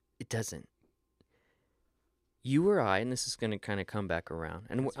 It doesn't. You or I, and this is going to kind of come back around.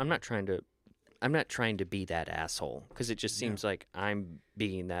 And I'm not trying to be that asshole, because it just seems like I'm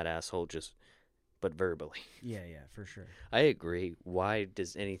being that asshole but verbally. Yeah, for sure. I agree. Why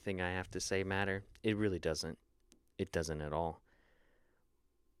does anything I have to say matter? It really doesn't. It doesn't at all.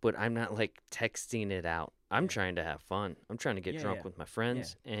 But I'm not like texting it out. I'm trying to have fun. I'm trying to get drunk with my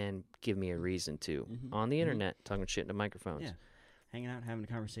friends and give me a reason to. On the internet, talking shit into microphones. Yeah. Hanging out, having a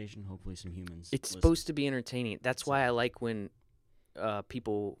conversation, hopefully some humans. It's listen. supposed to be entertaining. That's why I like when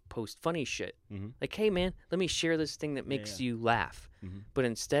people post funny shit. Mm-hmm. Like, hey, man, let me share this thing that makes you laugh. Mm-hmm. But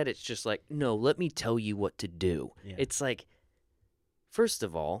instead, it's just like, no, let me tell you what to do. Yeah. It's like, First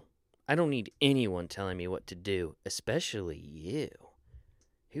of all, I don't need anyone telling me what to do, especially you.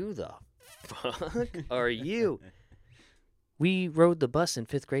 Who the fuck are you? We rode the bus in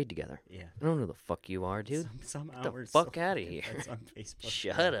 5th grade together. Yeah. I don't know who the fuck you are, dude. Somehow Get the we're fuck so outta fucking here. friends on Facebook.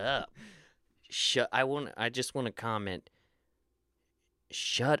 Shut up. I just want to comment.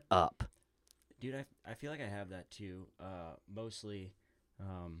 Shut up. Dude, I feel like I have that too. Mostly,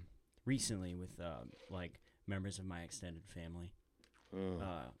 recently with like members of my extended family.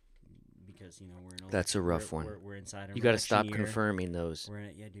 Because we're in. That's a rough one. We're inside. You got to stop confirming those. We're in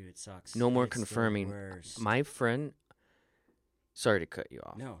it. Yeah, dude, it sucks. No more It's the confirming. worst. My friend. Sorry to cut you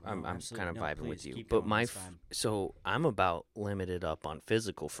off. No, I'm absolutely. kind of No, vibing with please, you. keep But going, my it's fine. so I'm about limited up on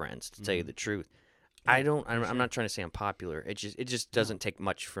physical friends, to tell you Mhm. the truth. Yeah, I'm sure. not trying to say I'm popular. It just doesn't take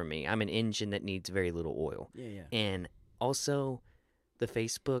much for me. I'm an engine that needs very little oil. Yeah. And also the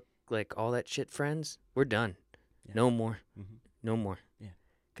Facebook, like all that shit friends, we're done. Yeah. No more. Mhm. No more. Yeah.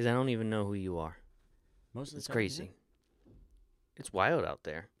 Cuz I don't even know who you are. Most of the It's time, crazy. It's wild out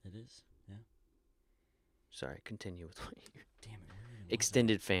there. It is. Yeah. Sorry, continue with what you Damn it. where even was I?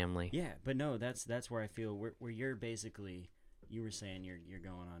 extended family. Yeah, but no, that's where I feel where you're basically. You were saying you're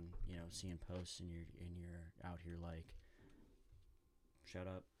going on, seeing posts and you're out here like, shut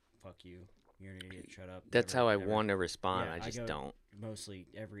up, fuck you, you're an idiot, shut up. That's never, how I never. want to respond. Yeah, I just go don't. Mostly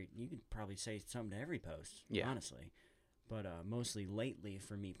you could probably say something to every post, Yeah. honestly. But mostly lately,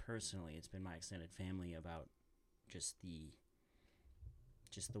 for me personally, it's been my extended family about just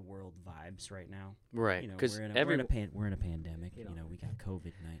the world vibes right now. Right. Cuz we're in a pandemic. You know. We got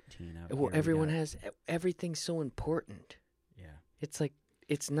COVID-19 out well, here. everyone has everything's so important. Yeah. It's like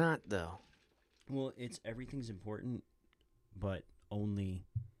it's not though. Well, everything's important, but only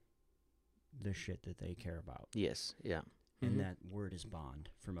the shit that they care about. Yes, yeah. And Mhm. that word is bond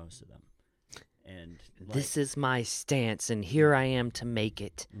for most of them. And This is my stance and here I am to make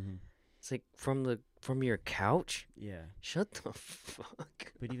it. Mhm. It's like from your couch? Yeah. Shut the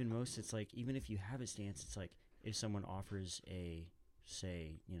fuck. But even most, it's like, even if you have a stance, it's like, if someone offers a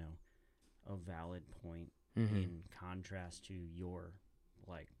valid point in contrast to your,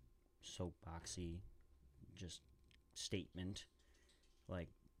 like, soapboxy just statement, like,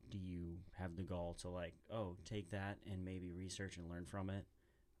 do you have the gall to, like, take that and maybe research and learn from it?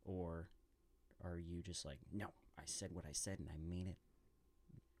 Or are you just like, no, I said what I said and I mean it?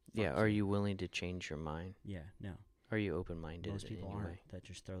 Yeah, Fuck are you willing to change your mind? Yeah, no. Are you open-minded Most in people any aren't, way? that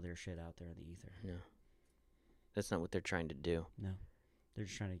just throw their shit out there in the ether. No. That's not what they're trying to do. No. They're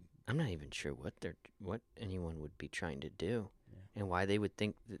just trying to... I'm not even sure what anyone would be trying to do. Yeah. And why they would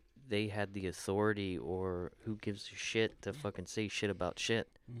think that they had the authority or who gives a shit to fucking say shit about shit.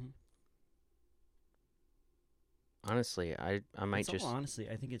 Mm-hmm. Honestly, I might just... honestly,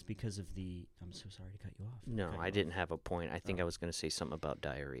 I think it's because of the... I'm so sorry to cut you off. No, Cut you I off. didn't have a point. I think Oh. I was going to say something about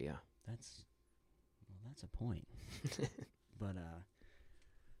diarrhea. That's a point. But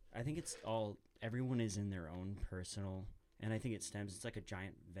I think it's all... Everyone is in their own personal... And I think it's like a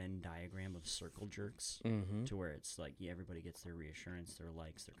giant Venn diagram of circle jerks. Mm-hmm. To where it's like, everybody gets their reassurance, their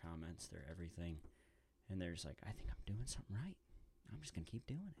likes, their comments, their everything. And they're just like, I think I'm doing something right. I'm just going to keep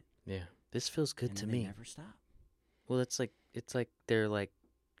doing it. Yeah, this feels good and to then me. They never stop. Well, it's like they're like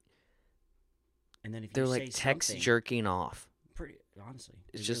And then if they're you like say text something, jerking off. pretty honestly,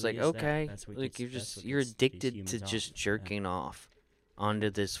 It's it just really like, is that. okay, That's what like gets- you're these addicted humans to off. just Yeah. jerking off onto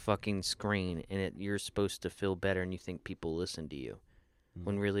this fucking screen, and you're supposed to feel better, and you think people listen to you,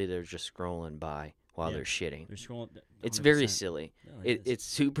 when really they're just scrolling by while Yeah. they're shitting. They're scrolling. It's very 100%. silly. No, it is. It's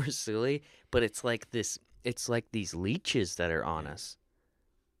super silly, but it's like this. It's like these leeches that are on Yeah. us.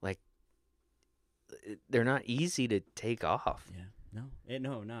 Like they're not easy to take off. Yeah.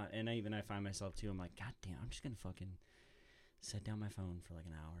 No, not. And I find myself too. I'm like, God damn, I'm just gonna fucking set down my phone for like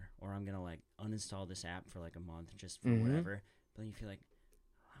an hour, or I'm gonna like uninstall this app for like a month just for Mhm. whatever. But then you feel like,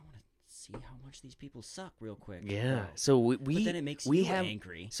 I want to see how much these people suck real quick. Yeah. Oh. So But then it makes we you have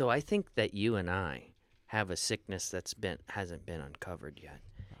angry. So I think that you and I have a sickness hasn't been uncovered yet.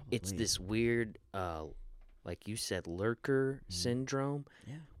 It's Probably. this weird, like you said, lurker syndrome,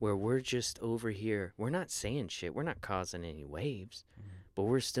 Yeah. where we're just over here. We're not saying shit. We're not causing any waves, Mhm. but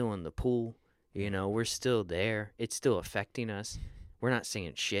we're still in the pool. You know, we're still there. It's still affecting us. We're not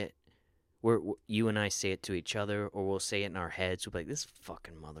saying shit. You and I say it to each other, or we'll say it in our heads. We'll be like, "This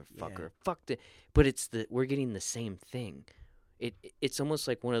fucking motherfucker, Yeah. fuck it." But we're getting the same thing. It's almost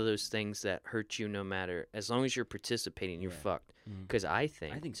like one of those things that hurt you no matter, as long as you're participating, you're Yeah. fucked. Mhm. Because I I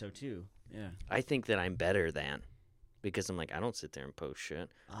think think so too. Yeah. that I'm better than. because I'm like, I don't sit there and post shit.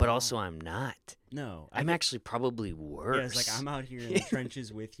 But also, I'm not. No. I'm actually probably worse. Yeah, it's like I'm out here in the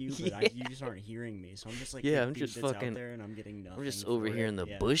trenches with you, but you just aren't hearing me. So I'm just like, Yeah, the I'm dude just that's fucking- out there, and I'm getting nothing. I'm just for over here it. in the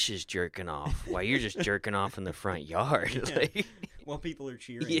Yeah. bushes jerking off while you're just jerking off in the front yard. Yeah. Like, While people are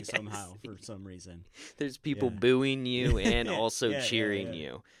cheering Yes. somehow for some reason. there's people Yeah. booing you and Yeah, also yeah, cheering yeah.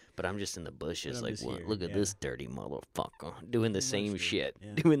 you. But I'm just in the bushes, I'm like, just what? here, Look at yeah. this dirty motherfucker doing the Pretty same much, dude. shit,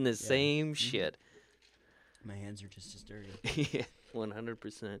 Yeah. doing the Yeah. same Mhm. shit. My hands are just as dirty. Yeah,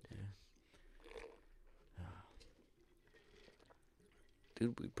 100%.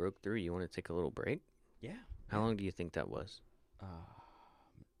 Dude, we broke through. You want to take a little break? Yeah. How long do you think that was?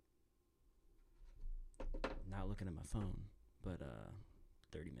 Not looking at my phone, but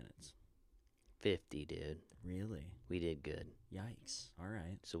 30 minutes. 50, dude. Really? We did good. Yikes. All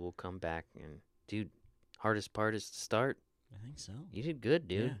right. So we'll come back and, dude, hardest part is to start. I think so. You did good,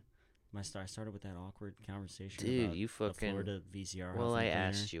 dude. Yeah. I started with that awkward conversation. Dude, about you the fucking. Florida VCR. Well, I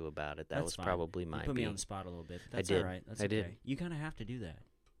asked you about it. That was probably my You put me beat. on the spot a little bit. But I that's did. all right. That's I okay. did. You kind of have to do that.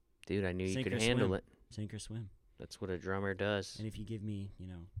 Dude, I knew you Sink could or handle swim. it. Sink or swim. That's what a drummer does. And if you give me,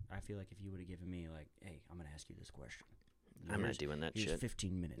 I feel like if you would have given me, like, hey, I'm going to ask you this question. I'm not Here's- doing that here's shit.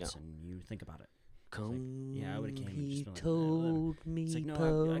 15 minutes, No. and you think about it. Come, yeah, I would've came and he just been like, told me, It's like, no,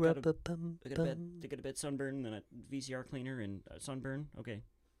 I gotta go to pa-ra-pa-pum-pum. bed, sunburn, then a VCR cleaner, and sunburn. Okay.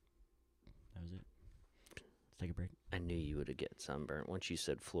 That was it. Let's take a break. I knew you would have get sunburnt. Once you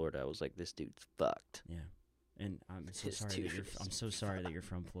said Florida, I was like, this dude's fucked. Yeah. And I'm so His sorry that dude you're. is I'm so sorry that you're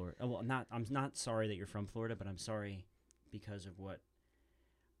from Florida. Oh, well, I'm not sorry that you're from Florida, but I'm sorry because of what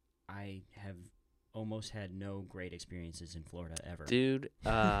I have almost had no great experiences in Florida ever. Dude,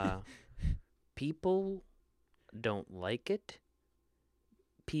 people don't like it.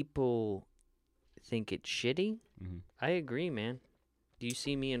 People think it's shitty. Mm-hmm. I agree, man. Do you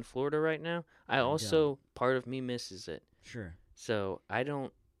see me in Florida right now? I don't. also, part of me misses it. Sure. So I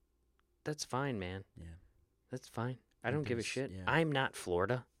don't. That's fine, man. Yeah. That's fine. I don't give a Everything's- shit. yeah. I'm not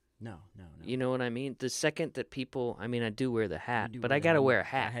Florida. No. You know what I mean? The second that people, I mean, I do wear the You hat, do but wear I the gotta hat. wear a I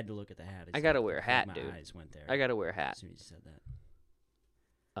hat. had to look at the hat. I It's gotta like- wear a like hat, my dude. eyes went there. I gotta wear a As hat. soon as you said that.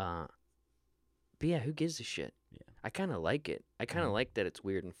 But yeah, who gives a shit? Yeah. I kind of like it. I kind of Mhm. like that it's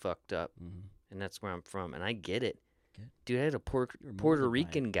weird and fucked up, Mm-hmm. and that's where I'm from, and I get it. Good. Dude, I had a You're Puerto molded by it.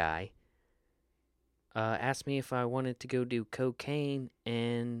 Rican guy asked me if I wanted to go do cocaine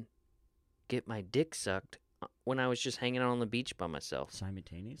and get my dick sucked when I was just hanging out on the beach by myself.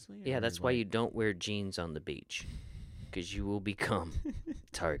 Simultaneously? Yeah, or that's why you like- don't wear jeans on the beach, because you will become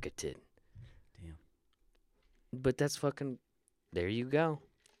targeted. Damn. But that's fucking. There you go.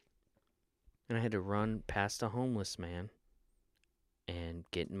 And I had to run past a homeless man and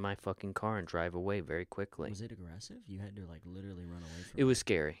get in my fucking car and drive away very quickly. Was it aggressive? You had to like literally run away from It was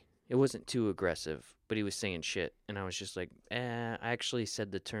scary. It wasn't too aggressive, but he was saying shit, and I was just like, I actually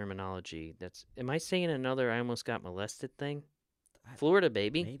said the terminology. Am I saying another I almost got molested thing? I- Florida,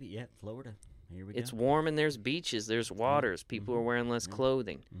 baby. Maybe, yeah, Florida. Here we It's go. warm and there's beaches, there's waters. People are Mhm. wearing less Yeah.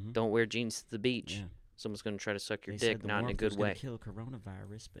 clothing. Mhm. Don't wear jeans to the beach. Yeah. Someone's going to try to suck your They said dick, the not in a warmth good was gonna way. kill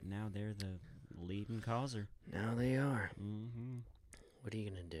coronavirus, but now they're the leading causer. Now they are. Mm-hmm. What are you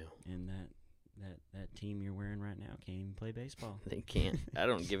going to do? And that team you're wearing right now can't even play baseball. They can't. I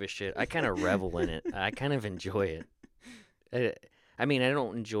don't give a shit. I kind of revel in it. I kind of enjoy it. I mean, I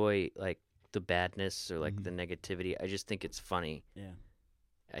don't enjoy, like, the badness or, like, Mhm. the negativity. I just think it's funny. Yeah.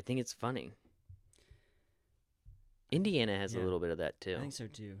 I think it's funny. Indiana has a Yeah. little bit of that, too. I think so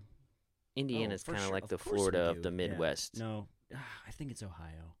too. Indiana's for kind of sure. like Of the course we Florida of do. the Yeah. Midwest. No, I think it's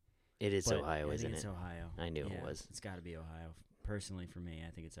Ohio. It is But Ohio, I isn't think it's it? Ohio. I knew it Yeah, was. It's got to be Ohio. Personally, for me,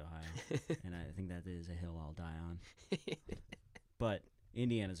 I think it's Ohio, and I think that is a hill I'll die on. But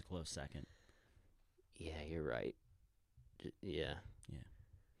Indiana's a close second. Yeah, you're right. Yeah. Yeah.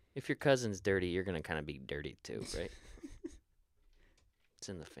 If your cousin's dirty, you're going to kind of be dirty, too, right? It's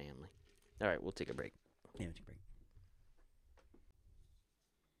in the family. All right, we'll take a break. Yeah, take a break.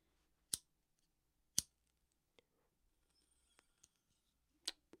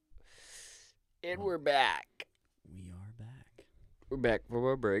 And we're back. We are back. We're back from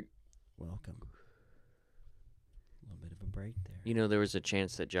our break. Welcome. A little bit of a break there. You know, there was a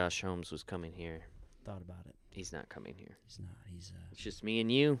chance that Josh Holmes was coming here. Thought about it. He's not coming here. He's not. He's It's just me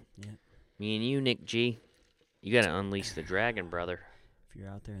and you. yeah. Me and you, Nick G. You got to unleash the dragon, brother. If you're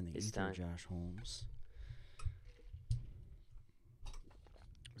out there in the It's ether, time. Josh Holmes.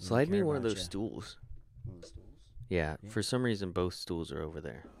 we Slide don't me care one of about those ya. stools. One of the stools. Yeah, Yeah. for some reason, both stools are over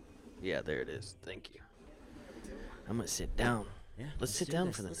there. Yeah, there it is. Thank you. I'm going to sit down. Yeah. Let's sit do down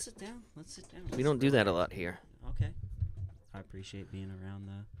this. for the- Let's sit down. Let's sit down. We Let's don't do really- that a lot here. Okay. I appreciate being around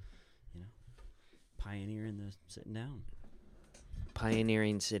the, pioneering the sitting down.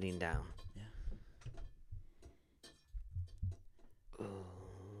 Pioneering sitting down. Yeah.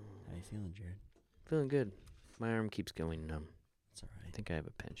 How you feeling, Jared? Feeling good. My arm keeps going numb. It's all I right. think I have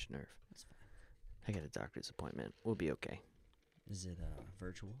a pinched nerve. That's fine. I got a doctor's appointment. We'll be okay. Is it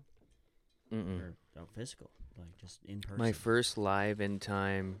virtual Mm-mm. or physical? Like just in person? My first live in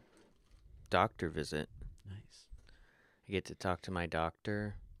time doctor visit. Nice. I get to talk to my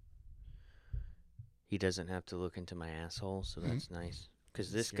doctor. He doesn't have to look into my asshole, so that's nice.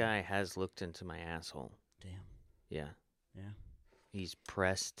 Because this Scary. guy has looked into my asshole. Damn. Yeah. Yeah. He's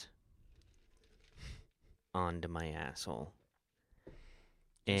pressed onto my asshole.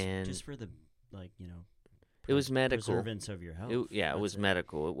 And Just for the, it was medical. preservance of your health. It was That's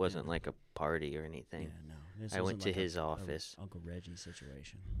medical. It wasn't like a party or anything. Yeah, no. This I went wasn't to like his a office. Uncle Reggie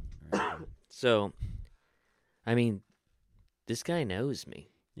situation. Or anything. So, I mean, this guy knows me.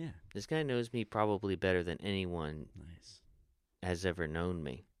 Yeah. This guy knows me probably better than anyone Nice. has ever known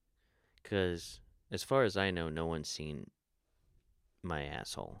me. Because, as far as I know, no one's seen my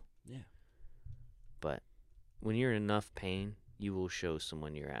asshole. Yeah. But when you're in enough pain, you will show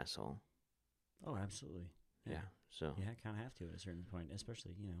someone your asshole. Oh, absolutely. Yeah. So You kind of have to at a certain point,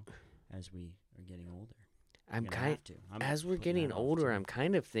 especially, as we are getting older. I'm You're gonna kind have to. I'm as we're putting getting that off, older, too. I'm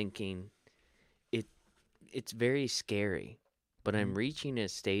kind of thinking it's very scary. But I'm Mhm. reaching a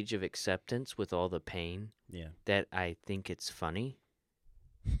stage of acceptance with all the pain Yeah. that I think it's funny,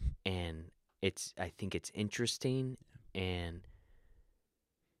 and I think it's interesting, and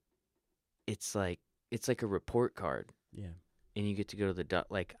it's like a report card, Yeah. and you get to go to the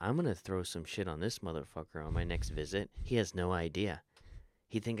like, I'm gonna throw some shit on this motherfucker on my next visit. He has no idea.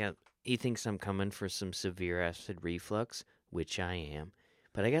 He thinks I'm coming for some severe acid reflux, which I am,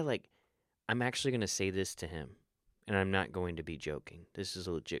 but I'm actually gonna say this to him, and I'm not going to be joking. This is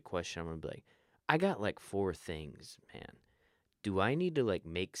a legit question. I'm gonna be like, I got like 4 things, man. Do I need to like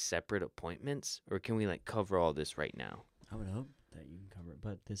make separate appointments, or can we like cover all this right now? I would hope that you can cover it,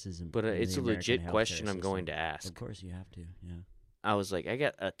 but this isn't. But in it's the a American legit healthcare question I'm going system. to ask. Of course, you have to. Yeah. I was like, I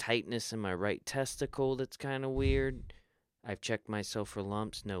got a tightness in my right testicle that's kind of weird. I've checked myself for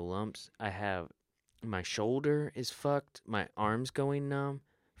lumps, no lumps. My shoulder is fucked. My arm's going numb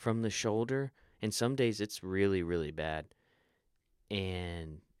from the shoulder. And some days it's really, really bad.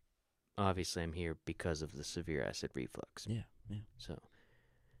 And obviously I'm here because of the severe acid reflux. Yeah. Yeah. So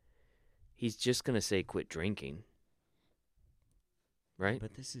he's just going to say quit drinking. Right?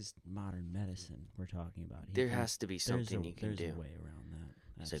 But this is modern medicine we're talking about. There has to be something you can do. There's a way around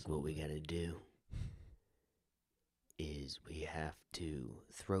that. It's like, what we got to do is we have to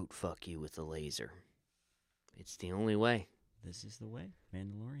throat fuck you with a laser. It's the only way. This is the way.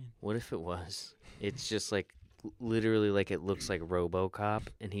 Mandalorian. What if it was? It's just like literally like it looks like RoboCop,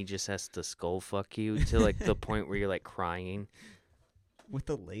 and he just has to skull fuck you to like the point where you're like crying. With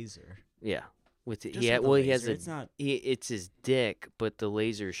the laser. Yeah. With Just he with the well, he has laser, a it's not. it's his dick, but the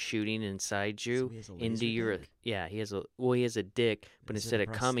laser's shooting inside you So he has a into laser your dick? yeah. He has a dick, but Is it instead a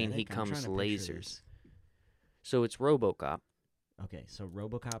of coming, he prosthetic? I'm comes trying to picture lasers. this. So it's RoboCop. Okay, so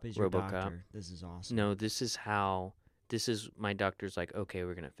RoboCop is your RoboCop. doctor. This is awesome. No, this is my doctor's like, okay,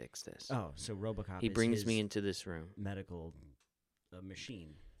 we're gonna fix this. Oh, so RoboCop. He is brings his me into this room. medical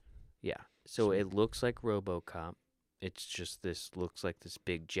machine. Yeah. So Sweet. it looks like RoboCop. It's just looks like this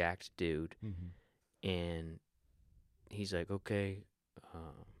big jacked dude, Mm-hmm. and he's like, okay,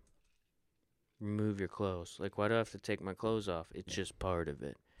 remove your clothes. Like, why do I have to take my clothes off? It's Yeah. just part of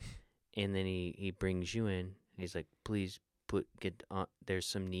it. And then he brings you in. He's like, please get on. There's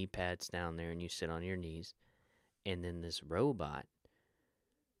some knee pads down there, and you sit on your knees. And then this robot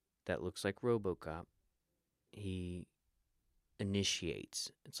that looks like RoboCop, he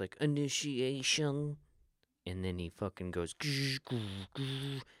initiates. It's like initiation, and then he fucking goes,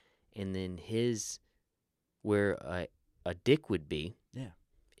 and then where a dick would be, Yeah.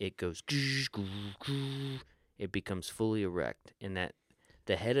 it goes, it becomes fully erect, and that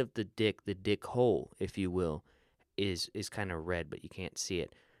the head of the dick hole, if you will, is kind of red, but you can't see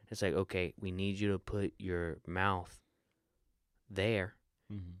it. It's like, okay, we need you to put your mouth there,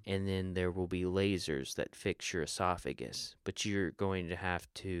 Mm-hmm. and then there will be lasers that fix your esophagus, but you're going to have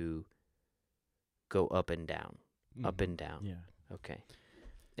to go up and down, up and down. Yeah. Okay.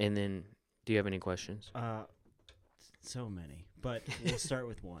 And then, do you have any questions? So many, but we'll start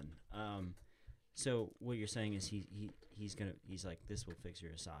with one. So what you're saying is he's like, this will fix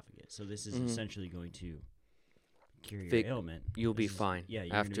your esophagus. So this is Mhm. essentially going to cure your Fix- ailment. you'll be This is- fine Yeah,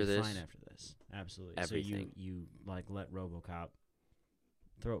 you're after gonna be this. fine after this. Absolutely. Everything. So you like let RoboCop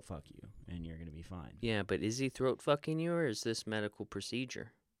throat fuck you, and you're gonna be fine. Yeah, but is he throat fucking you, or is this medical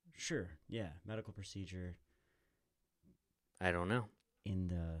procedure? Sure. Yeah. Medical procedure I don't know. in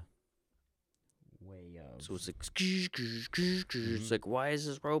the way of. So it's like, it's like, why is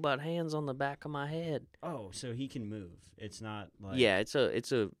this robot hands on the back of my head? Oh, so he can move. It's not like. Yeah, it's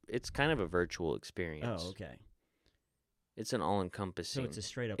kind of a virtual experience. Oh, okay. It's an all-encompassing. So it's a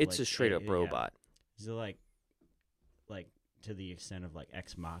straight up. It's like, a straight up yeah. robot. Is it like to the extent of like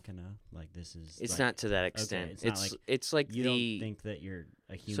Ex Machina? Like this is. It's like, not to that extent. it's not like it's like you the don't think that you're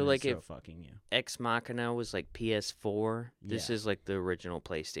a human. So, like, so if- fucking you. Ex Machina was like PS4. This Yeah. is like the original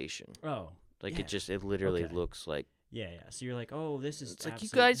PlayStation. Oh. Like Yeah. it literally Okay. looks like. Yeah. So you're like, oh, this is. It's like you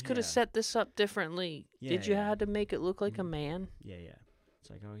absolute- guys could have yeah. set this up differently. Yeah, Did you yeah. have to make it look like a Mhm. man? Yeah, yeah. It's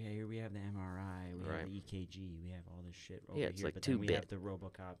like, oh yeah, here we have the MRI, we Right. have the EKG, we have all this shit over Yeah, it's here, like but then we 2-bit. have the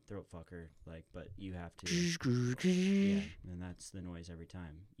RoboCop throat fucker, like, but you have to, yeah, and that's the noise every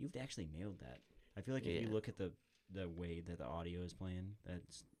time. You've actually nailed that. I feel like if you Yeah. look at the way that the audio is playing,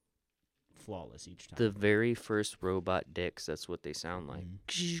 that's flawless each time. The very first robot dicks, that's what they sound like.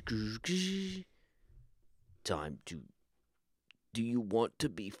 Mhm. Time to. Do you want to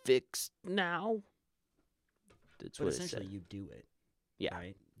be fixed now? That's But what it essentially, said. you do it. Yeah.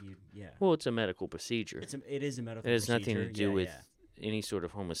 Right. Yeah. Well, it's a medical procedure. It is a medical. It has nothing to procedure. do Yeah, with yeah. any sort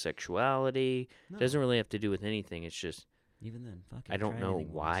of homosexuality. No. Doesn't really have to do with anything. It's just Even then, fucking. I don't try know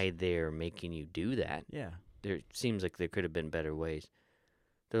anything why once. they're making you do that. Yeah. There seems like there could have been better ways.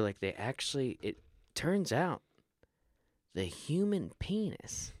 They're like they actually. It turns out the human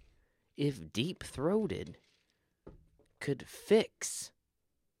penis, if deep throated, could fix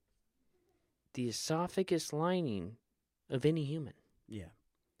the esophagus lining of any human. Yeah.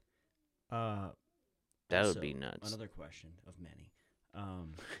 That Also, would be nuts. Another question of many.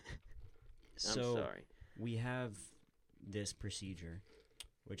 I'm So sorry. we have this procedure,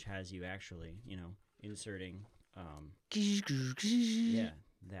 which has you actually, inserting,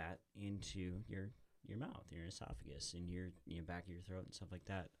 that into your mouth, your esophagus, and your back of your throat and stuff like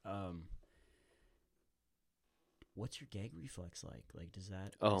that. What's your gag reflex like? Like, does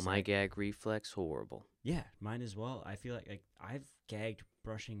that? Oh, is my that- gag reflex, horrible. Yeah, mine as well. I feel like I've gagged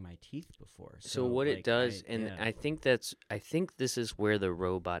brushing my teeth before. So what it like, does, and yeah. I think this is where the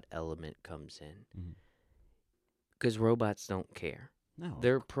robot element comes in, Mhm. because robots don't care. No,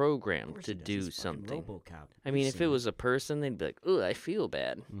 They're of programmed course to he does. do It's fucking something. RoboCop. I mean, if it was a person, they'd be like, "Oh, I feel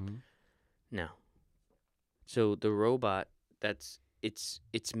bad." Mm-hmm. No. So the robot, it's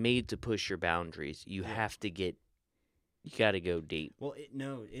made to push your boundaries. You Yeah. have to you got to go deep. Well, it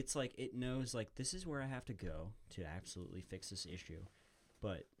knows like this is where I have to go to absolutely fix this issue.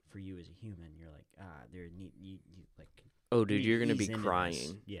 But for you as a human, you're like, you like. Oh, dude, you you're gonna ease be into crying.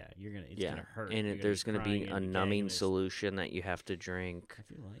 this. Yeah, it's Yeah, gonna hurt. and You're gonna there's be gonna be crying a and numbing gagging. solution that you have to drink. I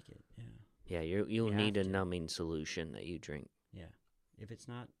feel like it. Yeah, Yeah, you'll You need a have to. numbing solution that you drink, yeah. If it's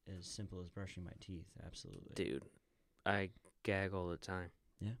not as simple as brushing my teeth, absolutely, dude. I gag all the time.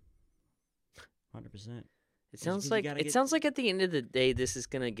 100%. It Just sounds 'cause you like gotta get- sounds like at the end of the day, this is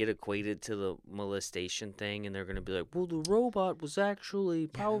gonna get equated to the molestation thing, and they're gonna be like, "Well, the robot was actually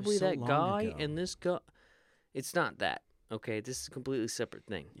probably so that long guy, ago." and this guy." It's not that. Okay, this is a completely separate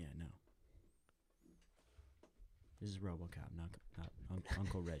thing. Yeah, no. This is RoboCop, not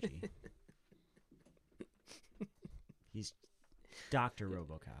Uncle Reggie. He's Dr.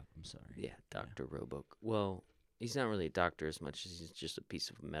 RoboCop. I'm sorry. Yeah, Doctor Robo. Well, he's not really a doctor as much as he's just a piece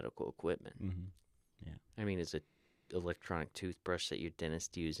of medical equipment. Mm-hmm. I mean, is a electronic toothbrush that your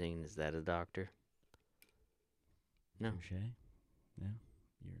dentist using, is that a doctor? No. Touche. Yeah,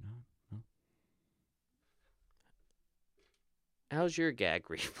 you're not. No. How's your gag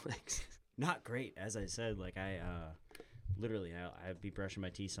reflex? Not great, as I said. Like literally, I'd be brushing my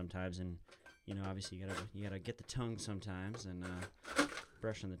teeth sometimes, and obviously you gotta get the tongue sometimes, and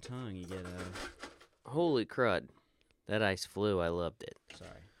brushing the tongue, you get Holy crud. That ice flew. I loved it.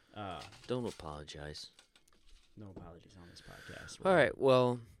 sorry. Don't apologize. No apologies on this podcast. All right,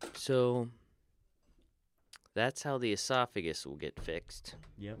 well, so that's how the esophagus will get fixed.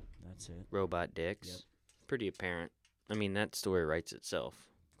 Yep, that's it. Robot dicks. Yep. Pretty apparent. I mean, that story writes itself.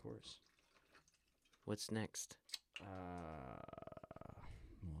 Of course. What's next? Well,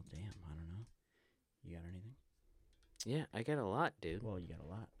 damn, I don't know. You got anything? Yeah, I got a lot, dude. Well, you got a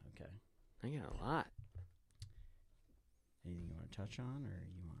lot. Okay. I got a lot. Anything you want to touch on, or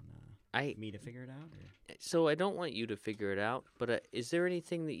you want me to figure it out? Or? So I don't want you to figure it out, but is there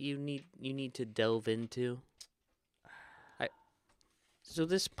anything that you need to delve into? So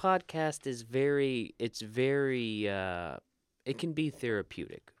this podcast is it can be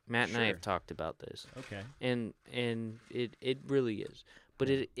therapeutic. Matt and I Sure. have talked about this. Okay. And it really is. But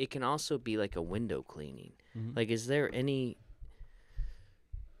it can also be like a window cleaning. Mhm. Like, is there any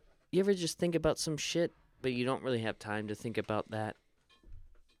You ever just think about some shit, but you don't really have time to think about that?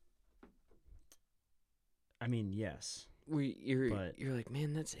 I mean, yes. Where But- you're like,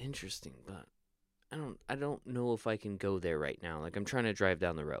 man, that's interesting, but I don't know if I can go there right now. Like, I'm trying to drive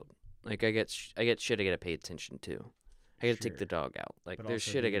down the road. Like, I get shit I gotta pay attention to. I gotta take the Sure. dog out. Like, But there's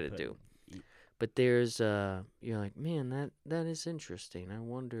also shit I you gotta put- do. y- But there's you're like, man, that is interesting. I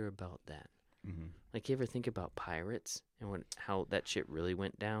wonder about that. Mhm. Like, you ever think about pirates and how that shit really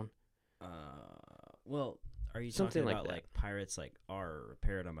went down? Well, are you Something talking like about that. like pirates like our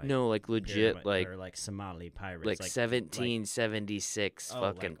Paradise? No, like legit, like or like Somali pirates, like 1776 oh,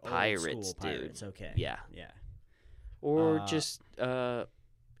 fucking like old pirates, school dude. pirates. Okay. Yeah. Yeah. Or Uh, just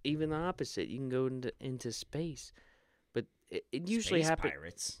even the opposite. You can go into space, but it usually Space happens.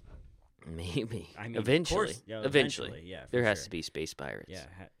 pirates. Maybe I mean, of eventually, course, yeah, eventually, yeah. there for has sure. to be space pirates. Yeah.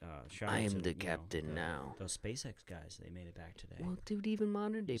 Shout I out am to, the you know, captain now. Those SpaceX guys, they made it back today. Well, dude, even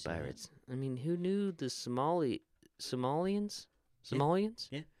modern day You seen that? pirates. I mean, who knew the Somalians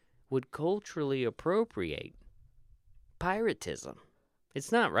Yeah. would culturally appropriate piratism?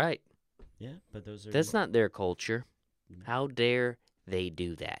 It's not right. Yeah, but those are That's not their culture. Mm. How dare they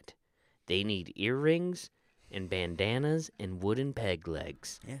do that? They need earrings and bandanas and wooden peg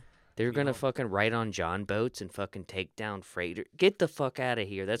legs. Yeah. They're We gonna all- fucking ride on John boats and fucking take down freighter. Get the fuck out of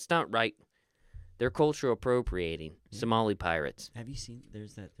here. That's not right. They're cultural appropriating. Yeah. Somali pirates. Have you seen?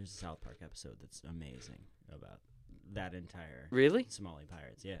 There's a South Park episode that's amazing about that entire Really? Somali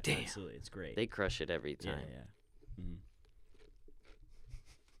pirates. Yeah, Damn. absolutely, it's great. They crush it every yeah, time. yeah. hmm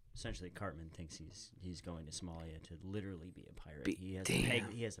Essentially, Cartman thinks he's going to Somalia to literally be a pirate. He has a peg.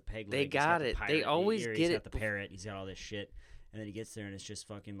 Damn. He has a peg. They leg, he's got the it. They pirate always ear, get he's it got the parrot. He's got all this shit, and then he gets there and it's just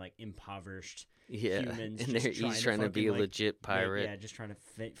fucking like impoverished Yeah. humans. And just he's trying to be a fucking, like, legit pirate. Yeah, just trying to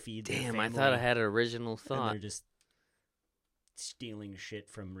feed. their Damn, I family, thought I had an original And thought. they're just stealing shit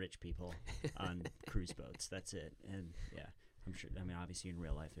from rich people on cruise boats. That's it. And yeah, I'm sure. I mean, obviously in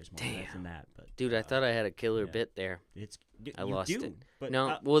real life, there's more to life than that. But Dude, I thought I had a killer yeah. bit there. it's I you lost do, it. But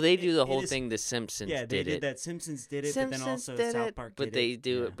No, well, they do the it whole is- thing. The Simpsons Yeah, they did it. that. Simpsons did it, Simpsons but then also did South it, Park but did they it.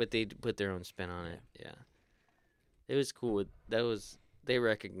 do yeah. it. But they put their own spin on it. Yeah, it was cool. They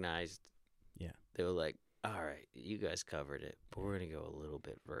recognized. Yeah. They were like, "All right, you guys covered it, but we're gonna go a little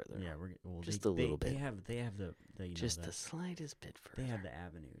bit further. Yeah, well, Just they, a little they bit. have the you Just know, the slightest bit further." they have the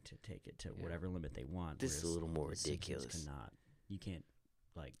avenue to take it to whatever limit they want. This is a whereas little more the Simpsons ridiculous. Cannot. You can't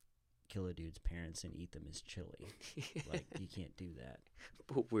like kill a dude's parents and eat them as chili. Like you can't do that.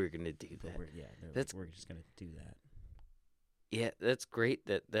 But we're gonna do But that. they're we're just gonna do that. Yeah, that's great.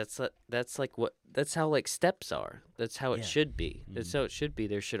 That's how like steps are. That's how it Yeah. should be. That's Mhm. how it should be.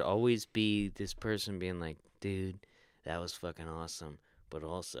 There should always be this person being like, "Dude, that was fucking awesome," but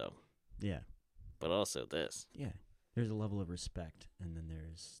also Yeah. this. Yeah. There's a level of respect, and then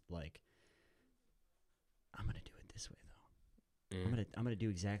there's like, I'm gonna do it this way though. Mm. I'm gonna do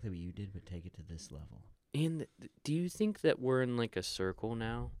exactly what you did, but take it to this level. And do you think that we're in like a circle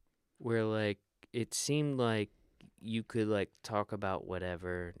now, where like it seemed like you could like talk about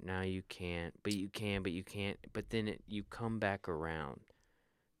whatever, now you can't, but you can, but you can't, but then you come back around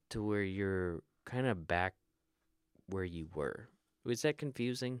to where you're kind of back where you were. Was that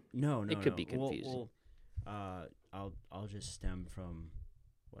confusing? No, It could be Well, confusing. I'll just stem from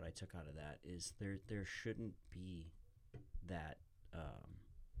what I took out of that is there shouldn't be that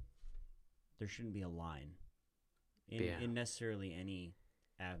there shouldn't be a line in necessarily any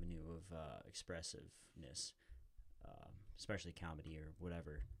avenue of expressiveness, especially comedy or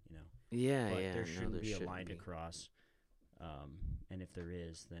whatever, you know. Yeah, But yeah. there no, shouldn't be a line be. to cross, and if there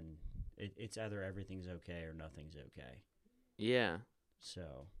is, then it's either everything's okay or nothing's okay. Yeah.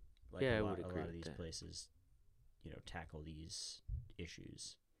 So, like Yeah, I a would lot agree of with these that. places, you know, tackle these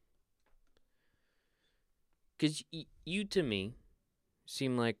issues. Because you, to me,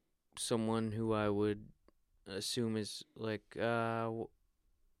 seem like someone who I would assume is like, I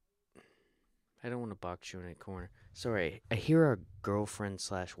don't want to box you in a corner. Sorry, I hear our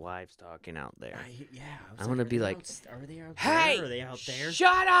girlfriend/wives talking out there. I I'm gonna be like, are they out Hey, there? Are they out there?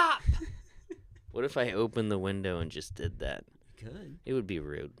 shut up! What if I opened the window and just did that? Could. It would be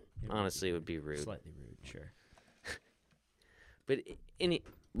rude. It would Honestly, be it would be rude. Slightly rude, sure. But you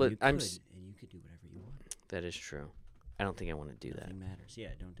I'm. could, and you could do whatever you want. That is true. I don't think I want to do that. Nothing matters. Yeah,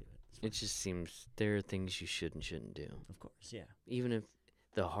 don't do it. It's It fine. just seems there are things you should and shouldn't do. Of course, yeah. Even if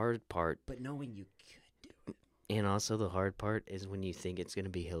the hard part, But knowing you could do and also the hard part, is when you think it's gonna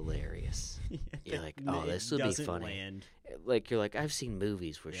be hilarious. it. You're like, It oh, this would be doesn't funny. land. Like you're like, I've seen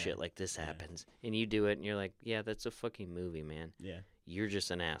movies where Yeah, shit like this yeah. happens, and you do it, and you're like, yeah, that's a fucking movie, man. Yeah. You're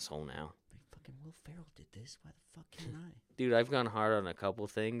just an asshole now. fucking Will Ferrell did this. Why the fuck can't I? Dude, I've gone hard on a couple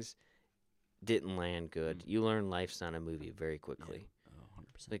things. Didn't land good. You learn life's not a movie very quickly. Yeah. Oh,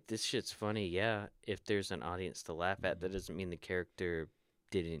 100%. Like, this shit's funny, yeah. If there's an audience to laugh at, that doesn't mean the character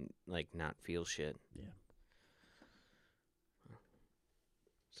didn't, like, not feel shit. Yeah.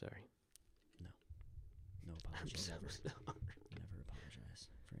 Sorry. No apologies so ever. sorry. Never apologize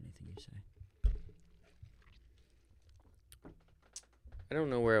for anything you say. I don't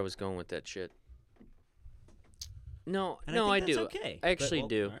know where I was going with that shit. No, And no, I I think do. that's okay. I actually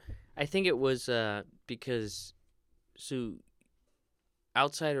do. All right. I think it was because, so,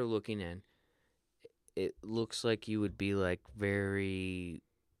 outsider looking in, it looks like you would be like very,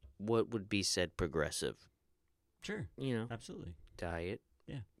 what would be said progressive. Sure. You know, Absolutely. diet,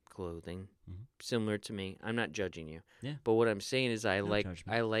 Yeah. clothing, Mhm. similar to me. I'm not judging you. Yeah. But what I'm saying is, I No like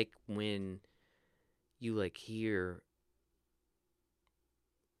judgment. when you like hear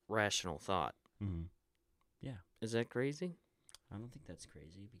rational thought. Mm-hmm. Is that crazy? I don't think that's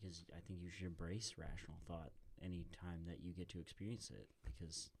crazy because I think you should embrace rational thought any time that you get to experience it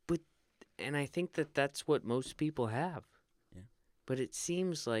because And I think that that's what most people have. Yeah. But it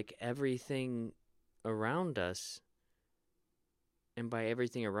seems like everything around us, and by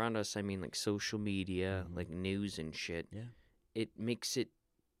everything around us, I mean like social media, Mhm. like news and shit. Yeah. It makes it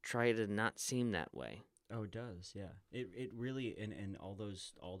try to not seem that way. Oh, it does. Yeah. It really and all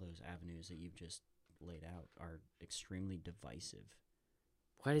those avenues that you've just laid out are extremely divisive.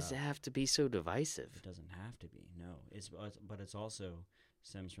 Why does it have to be so divisive? It doesn't have to be. No. But it's also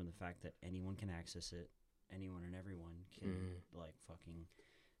stems from the fact that anyone can access it. Anyone and everyone can like fucking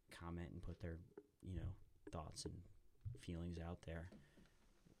comment and put their, thoughts and feelings out there.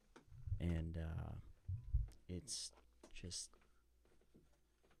 And it's just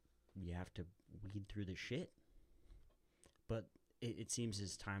you have to weed through the shit. But it seems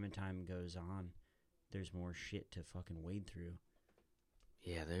as time and time goes on, there's more shit to fucking wade through.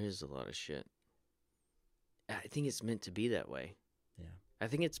 Yeah, there is a lot of shit. I think it's meant to be that way. Yeah. I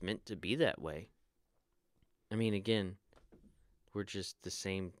think it's meant to be that way. I mean, again, we're just the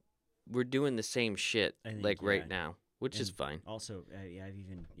same. We're doing the same shit, I think, like, right yeah. now, which is And fine. Also, I've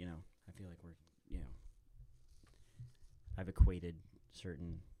even, I feel like we're, I've equated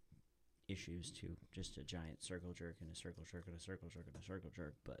certain issues to just a giant circle jerk and a circle jerk and a circle jerk and a circle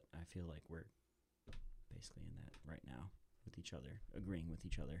jerk, but I feel like we're basically in that right now with each other, agreeing with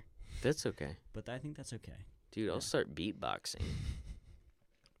each other. That's okay. But I think that's okay. Dude, I'll start beatboxing.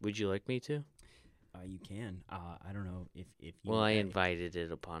 Would you like me to? You can. I don't know if you. Well, I invited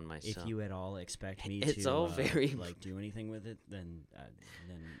it upon myself. If you at all expect me It's to, all very like do anything with it, then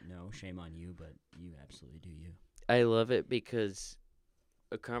no, shame on you. But you absolutely do you. I love it because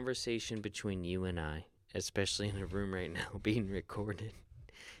a conversation between you and I, especially in a room right now being recorded,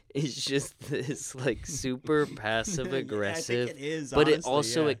 is just this like super passive aggressive, I think it is, but it honestly,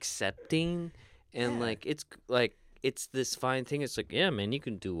 also yeah. accepting, and Yeah. it's this fine thing. It's like, yeah, man, you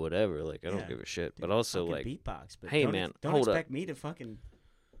can do whatever. Like, I don't Yeah. give a shit. Dude, But also, fucking like, beatbox. But hey, don't man, don't hold up. expect me to fucking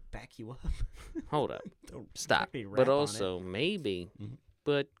back you up. hold up, Don't stop. expect me to rap But on it. also, maybe, Mhm.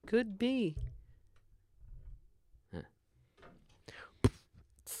 but could be. Huh.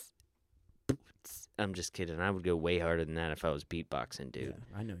 I'm just kidding. I would go way harder than that if I was beatboxing, dude.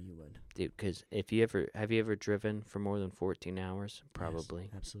 Yeah, I know you would. Dude, because have you ever driven for more than 14 hours? Probably.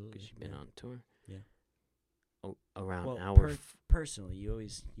 Yes, absolutely. Because you've been yeah. on tour. Yeah. Oh, around Well, hour. personally, you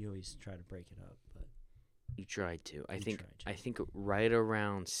always try to break it up, but You tried to. I You think. tried to. I think right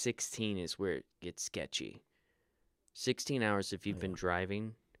around 16 is where it gets sketchy. 16 hours if you've been yeah.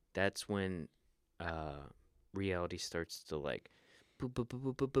 driving. That's when reality starts to like. boop, boop,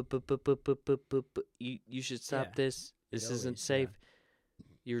 boop, boop, boop, boop, boop, boop, boop, boop, boop, boop. You should stop Yeah. this. This It isn't always, safe. yeah.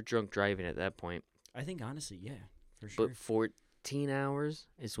 You're drunk driving at that point. I think honestly, yeah, for sure. But 14 hours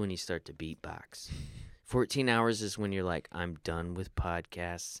is when you start to beatbox. 14 hours is when you're like, I'm done with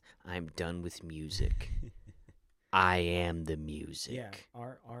podcasts. I'm done with music. I am the music. Yeah,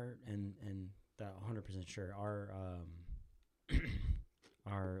 our and that 100% sure. Our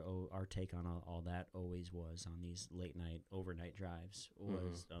take on all that always was on these late night overnight drives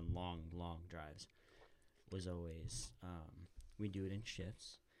was on long drives was always we do it in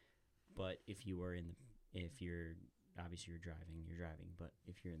shifts, but if you're obviously you're driving, but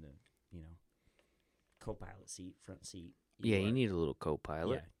if you're in the co-pilot seat, front seat, You need a little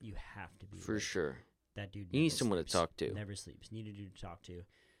co-pilot. Yeah, you have to be For awake. sure. That dude. You need never someone to sleeps. talk to. Never sleeps. Need a dude to talk to.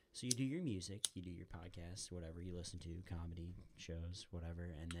 So you do your music, you do your podcasts, whatever you listen to, comedy shows, whatever,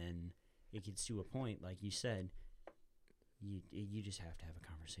 and then it gets to a point, like you said, you just have to have a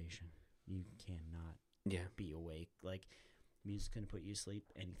conversation. You cannot Yeah. be awake. Like Music's going to put you to sleep.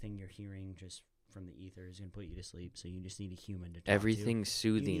 Anything you're hearing just from the ether is going to put you to sleep. So you just need a human to talk Everything's to.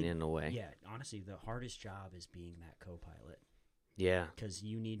 soothing in a way. Yeah, honestly, the hardest job is being that co-pilot. Yeah. Because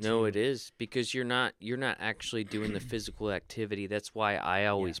you need No, to. it is because you're not actually doing the physical activity. That's why I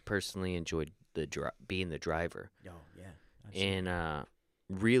always personally enjoyed being the driver. Oh, yeah. Absolutely. And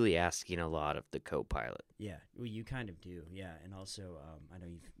really asking a lot of the co-pilot. Yeah, well, you kind of do, yeah. And also, I know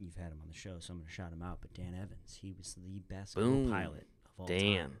you've had him on the show, so I'm going to shout him out. But Dan Evans, he was the best co-pilot of all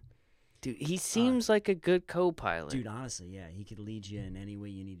time. Dude, he seems like a good co-pilot. Dude, honestly, yeah, he could lead you in any way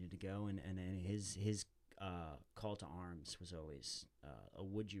you needed to go, and his call to arms was always a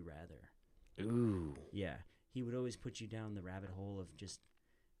would you rather. Ooh. Yeah, he would always put you down the rabbit hole of just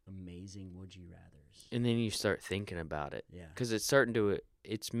amazing would you rathers. And then you start thinking about it. Yeah. Because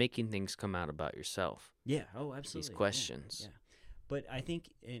it's making things come out about yourself. Yeah. Oh, absolutely. These questions. Yeah. But I think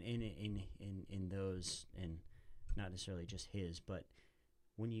in those, and not necessarily just his, but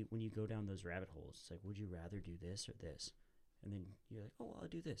when you go down those rabbit holes, it's like, would you rather do this or this? And then you're like, oh, well, I'll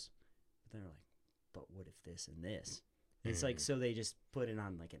do this. But then they're like, but what if this and this? And it's like, so they just put it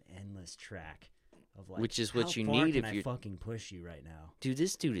on like an endless track of like, which is what you how far need can if I you're fucking push you right now. Dude,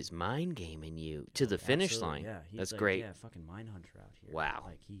 this dude is mind gaming you to the finish line. Yeah, that's like, great. Yeah, fucking Mindhunter out here. Wow.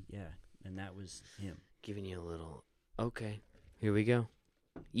 Like and that was him. Giving you a little. Okay, here we go.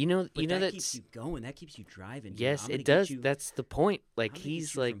 You know But that that keeps you going. That keeps you driving. Dude. Yes, I'm gonna it does. get you- That's the point. Like I'm gonna he's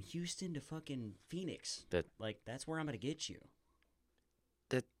get you like from Houston to fucking Phoenix. That's where I'm gonna get you.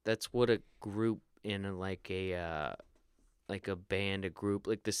 that's what a group in like a band, a group,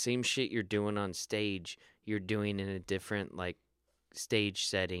 like the same shit you're doing on stage, you're doing in a different like stage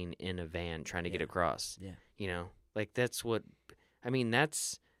setting in a van trying to get across. Yeah. You know, like that's what I mean.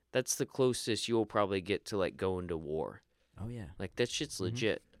 That's the closest you'll probably get to like going to war. Oh yeah. Like that shit's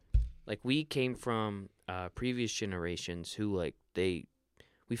legit. Like we came from previous generations who like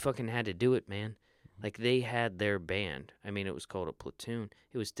we fucking had to do it, man. Like they had their band. I mean, it was called a platoon.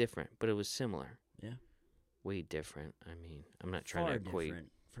 It was different, but it was similar. Yeah. Way different. I mean, I'm not trying Far to equate.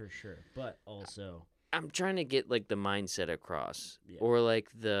 different for sure, but also I'm trying to get like the mindset across, Yeah. or like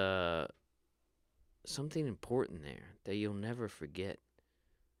the something important there that you'll never forget.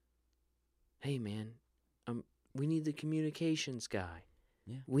 Hey, man, we need the communications guy.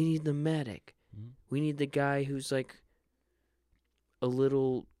 Yeah. We need the medic. Mhm. We need the guy who's like a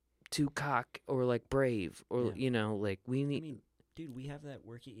little too cock or like brave or Yeah. you know, like we need. I mean, dude, we have that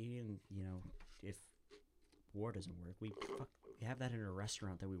working. You know, if war doesn't work, we have that in a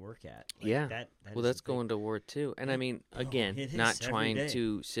restaurant that we work at. Like, Yeah. That Well, is that's the thing. going to war too. And I mean, Oh, again, it not is every trying day.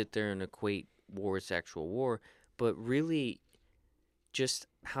 to sit there and equate war as actual war, but really just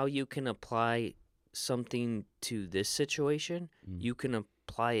how you can apply something to this situation, you can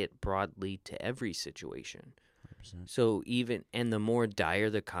apply it broadly to every situation. 100%. So and the more dire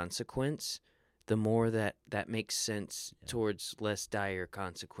the consequence, the more that makes sense towards less dire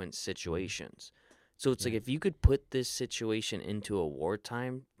consequence situations. So it's like if you could put this situation into a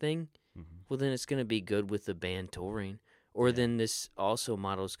wartime thing, well then it's going to be good with the band touring, or then this also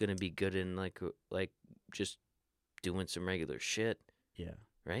model is going to be good in like just doing some regular shit, Yeah.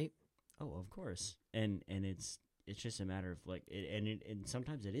 right? Oh, of course. And it's just a matter of like and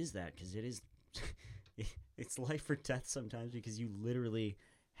sometimes it is that because it is it's life or death sometimes because you literally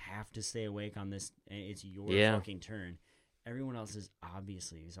have to stay awake on this. And it's your fucking turn. Everyone else is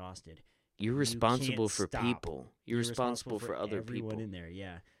obviously exhausted. You're responsible for stop. people. You're responsible for other everyone people. in there.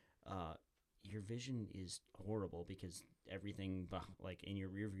 Yeah. Your vision is horrible because everything like in your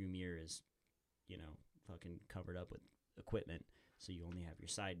rearview mirror is, fucking covered up with equipment. So you only have your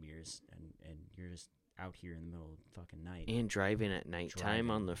side mirrors, and you're just out here in the middle of fucking night. And driving at nighttime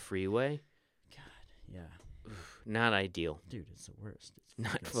on the freeway. God, yeah. Not ideal. Dude, it's the worst. It's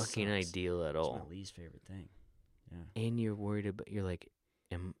Not fucking sucks. ideal at It's all. my least favorite thing. Yeah. And you're worried about, you're like,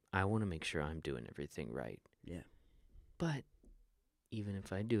 I want to make sure I'm doing everything right. Yeah. But even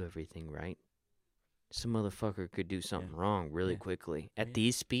if I do everything right, some motherfucker could do something wrong really quickly. At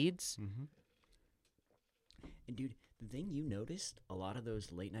these speeds? Mm-hmm. And dude, the thing you noticed, a lot of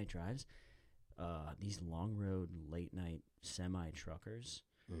those late night drives, these long road late night semi truckers,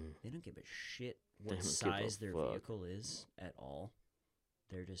 they don't give a shit They what don't give a size their fuck. vehicle is at all.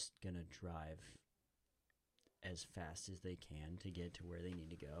 They're just gonna drive as fast as they can to get to where they need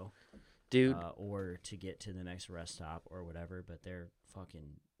to go, Dude. or to get to the next rest stop or whatever. But they're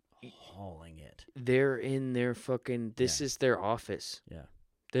fucking hauling it. They're in their fucking, this is their office. Yeah,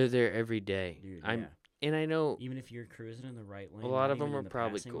 They're there every day. dude. And I know Even if you're cruising in the right lane, a lot not of them even are in the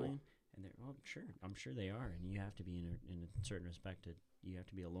probably passing cool. lane, and they're I'm sure they are, and you have to be in a certain respect. You have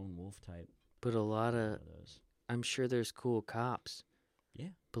to be a lone wolf type. But a lot of, those. I'm sure there's cool cops. Yeah.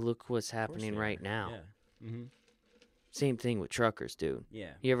 But look what's Of course happening they right are. now. Yeah. Mm-hmm. Same thing with truckers, dude.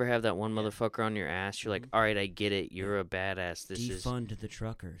 Yeah. You ever have that one Yeah. motherfucker on your ass? You're like, Mhm. all right, I get it. You're a badass. This Defund the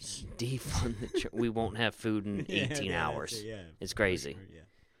truckers. is defund the we won't have food in 18 hours. It's crazy. Yeah.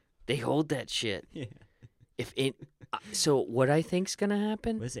 They hold that shit. Yeah. If it, so what I think's gonna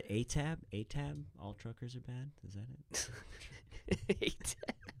happen? What is it? ATAB? ATAB? All truckers are bad? Is that it?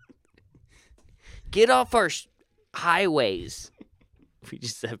 Get off our highways. We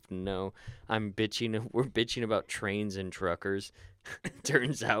just have to know. We're bitching about trains and truckers.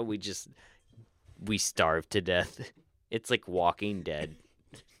 Turns out we starve to death. It's like Walking Dead.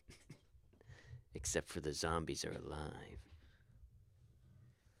 Except for the zombies are alive.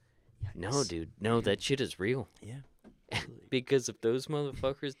 No, dude. No, that shit is real. Yeah. Because if those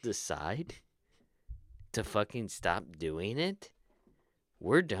motherfuckers decide to fucking stop doing it,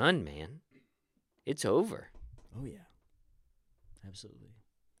 we're done, man. It's over. Oh, yeah. Absolutely.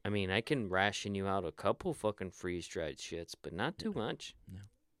 I mean, I can ration you out a couple fucking freeze-dried shits, but not too much. No.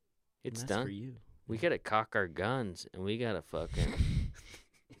 It's And that's done. for you. We gotta cock our guns, and we gotta fucking...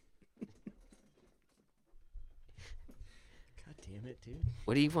 God damn it, dude.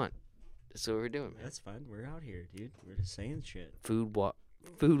 What do you want? That's what we're doing, man. That's fine. We're out here, dude. We're just saying shit. Food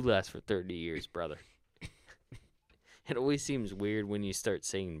lasts for 30 years, brother. It always seems weird when you start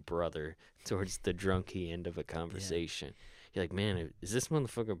saying brother towards the drunky end of a conversation. You're like, man, is this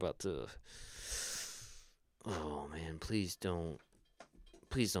motherfucker about to... Oh, man, please don't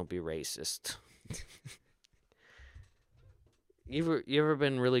be racist. You ever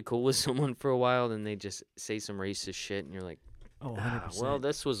been really cool with someone for a while, then they just say some racist shit, and you're like, Oh, 100%. well,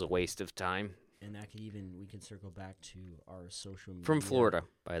 this was a waste of time. And that we can circle back to our social media. From Florida,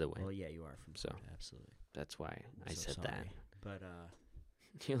 by the way. Well, yeah, you are from So. Florida, absolutely. That's why I'm I so said that. sorry. But,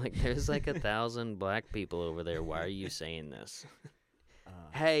 You're like, there's like 1,000 black people over there. Why are you saying this? uh,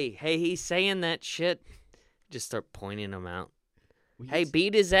 Hey, he's saying that shit. Just start pointing him out. we Hey, can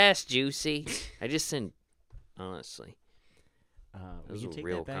beat his ass, Juicy. I just sent, honestly. we was can a take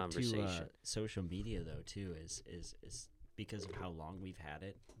real that back to conversation. social media, though, too, is because of how long we've had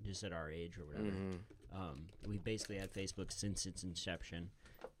it, just at our age or whatever. We basically had Facebook since its inception,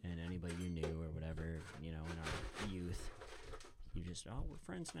 and anybody you knew or whatever, in our youth, you just, we're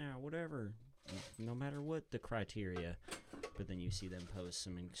friends now, whatever, no matter what the criteria. But then you see them post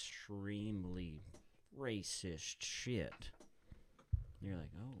some extremely racist shit. You're like,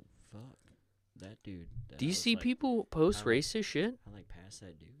 oh, fuck, that dude. Do you I was see like- people post I like- racist shit? I passed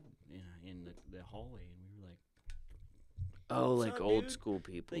that dude in the hallway, and we were like, Oh, What's like up, old dude? school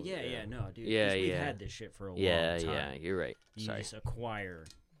people. no, dude. Yeah, 'cause we've yeah. had this shit for a Yeah, long time. yeah, you're right. You Sorry. just acquire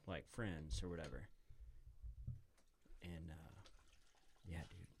like friends or whatever. And yeah,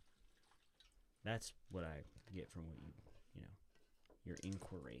 dude. That's what I get from what your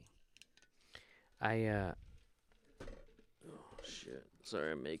inquiry. Oh, shit.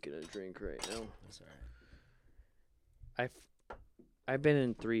 Sorry, I'm making a drink right now. That's all right. I've been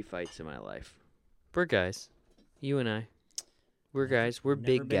in 3 fights in my life. We're guys. You and I. We're guys. We're Never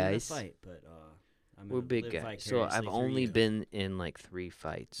big been in a guys. fight, but I'm We're gonna big live guys. So I've vicariously through only you. been in like 3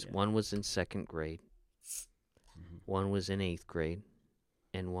 fights. Yeah. One was in 2nd grade. Mhm. One was in 8th grade.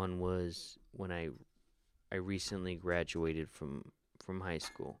 And one was when I recently graduated from high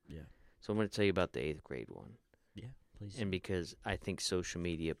school. Yeah. So I'm going to tell you about the 8th grade one. Yeah, please. And because I think social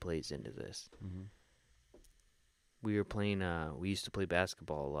media plays into this. Mhm. We were playing, we used to play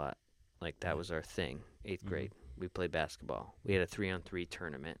basketball a lot. Like, that Yeah. was our thing, 8th Mhm. grade. We played basketball. We had a 3-on-3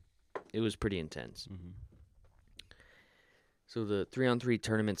 tournament. It was pretty intense. Mhm. So the 3-on-3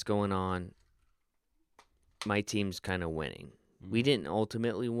 tournament's going on. My team's kind of winning. We Mhm. didn't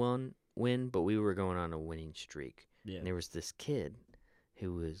ultimately win, but we were going on a winning streak. Yeah. And there was this kid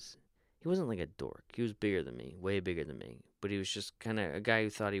who he wasn't like a dork. He was bigger than me, way bigger than me. But he was just kind of a guy who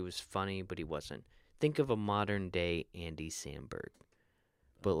thought he was funny, but he wasn't. Think of a modern day Andy Samberg.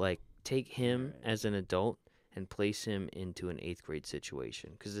 But like, take him Alright. as an adult and place him into an 8th grade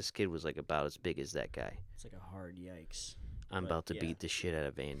situation. Because this kid was like about as big as that guy. It's like a hard yikes. I'm But, about to yeah. beat the shit out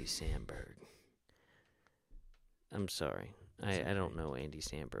of Andy Samberg. I'm sorry. That's I don't okay. know Andy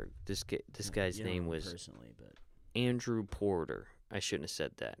Samberg. This No, guy's you don't name know him was personally, but Andrew Porter. I shouldn't have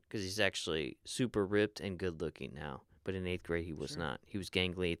said that because he's actually super ripped and good looking now. But in 8th grade, he was Sure. not. He was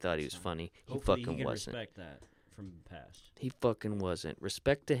gangly. He thought he was That's funny. He hopefully fucking he can wasn't. respect that from the past. He fucking wasn't.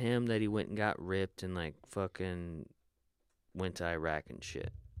 Respect to him that he went and got ripped and like fucking went to Iraq and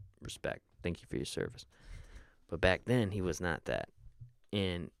shit. Respect. Thank you for your service. But back then, he was not that.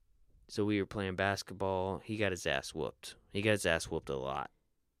 And so we were playing basketball. He got his ass whooped. He got his ass whooped a lot.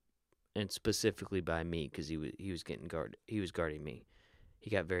 and specifically by me because he was guarding me. He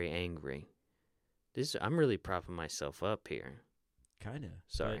got very angry. I'm really propping myself up here. Kind of.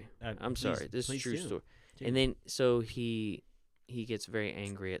 Sorry, I'm please, sorry. This is please true do. story. Dude. And then so he gets very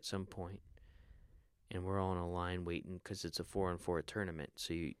angry at some point, and we're all in a line waiting because it's a 4-on-4 tournament.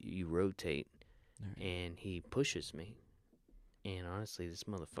 So you rotate, All right. and he pushes me. And honestly, this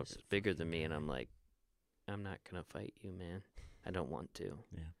motherfucker's This bigger than fucking me, and guy. I'm like, I'm not gonna fight you, man. I don't want to.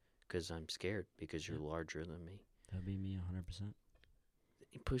 Yeah. Because I'm scared because you're larger than me. That'd be me 100%.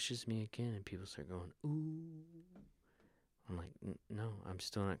 He pushes me again, and people start going, ooh. I'm like, no, I'm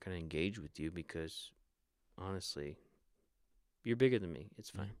still not going to engage with you because, honestly, you're bigger than me. It's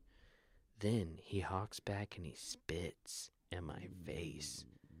fine. Then he hawks back and he spits in my face.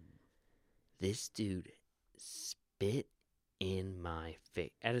 This dude spit in my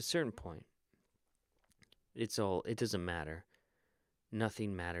face. At a certain point, it doesn't matter.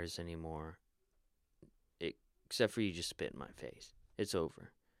 Nothing matters anymore. Except for you just spit in my face. It's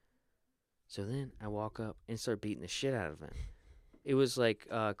over. So then I walk up and start beating the shit out of him. It was like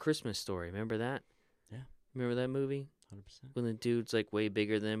Christmas Story. Remember that? Yeah. Remember that movie? 100%. When the dude's like way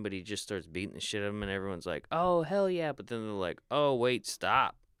bigger than him, but he just starts beating the shit out of him, and everyone's like, oh, hell yeah. But then they're like, oh, wait,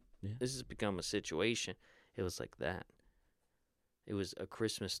 stop. Yeah. This has become a situation. It was like that. It was a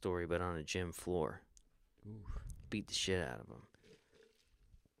Christmas Story, but on a gym floor. Ooh. Beat the shit out of him.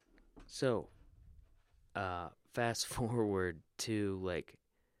 So, fast forward to like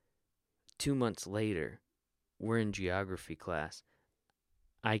 2 months later, we're in geography class.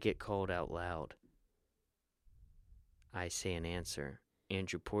 I get called out loud. I say an answer.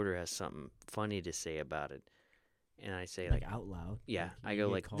 Andrew Porter has something funny to say about it. And I say like out loud? yeah, Like, I you go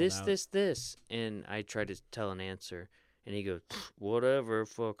get like called this, out? this. And I try to tell an answer. And he goes, whatever,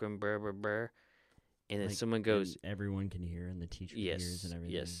 fucking brr, brr, brr. And then Like, someone goes, and everyone can hear, and the teacher hears and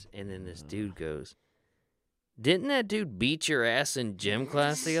everything. yes. And then this dude goes, didn't that dude beat your ass in gym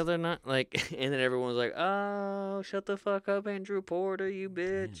class the other night? Like, and then everyone's like, oh, shut the fuck up, Andrew Porter, you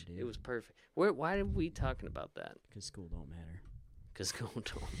bitch. Damn, It dude. was perfect. Why are we talking about that? Because school don't matter. Because school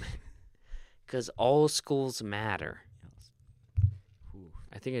don't matter. Because all schools matter. Yes. Ooh.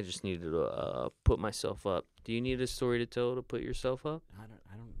 I think I just needed to put myself up. Do you need a story to tell to put yourself up?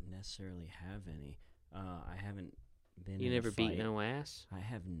 I don't necessarily have any. I haven't been. You in a never beat fight. no ass? I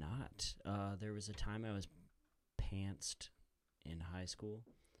have not. There was a time I was pantsed in high school.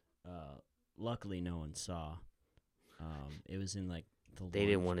 Luckily, no one saw. It was in like the. They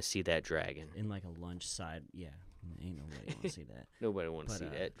didn't want to see that dragon. In like a lunch side. Yeah, ain't nobody want to see that. Nobody wants to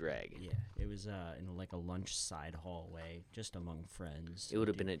But, see that dragon. Yeah, it was in like a lunch side hallway, just among friends. It would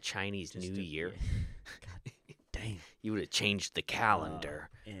have been a Chinese just New to- Year. yeah. God damn. You would have changed the calendar.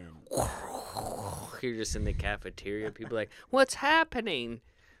 And You're just in the cafeteria. People are like, what's happening?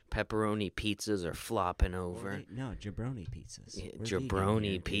 Pepperoni pizzas are flopping over. no, jabroni pizzas. Yeah, We're vegan jabroni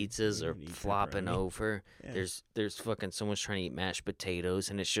here, dude. pizzas We are don't eat flopping pepperoni. over. Yeah. There's fucking someone's trying to eat mashed potatoes,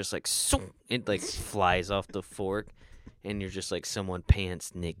 and it's just like it like flies off the fork, and you're just like someone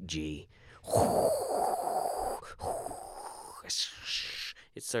pants Nick G.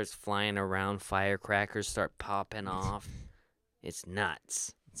 It starts flying around. Firecrackers start popping off. It's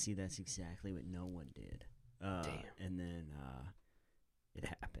nuts. See, that's exactly what no one did. Damn. And then it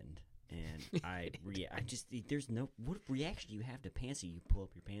happened, and I just there's no what reaction do you have to pants? You pull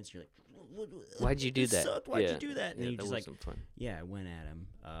up your pants, you're like, Why'd you do this that? sucked. Why'd Yeah. you do that? And Yeah, you that just like, wasn't fun. yeah, I went at him.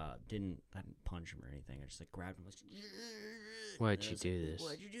 I didn't punch him or anything. I just like grabbed him. Why'd and I you was do like, this?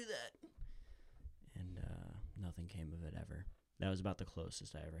 Why'd you do that? And nothing came of it ever. That was about the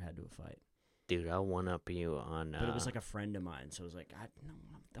closest I ever had to a fight. Dude, I'll one up you on. But it was like a friend of mine, so it was like, I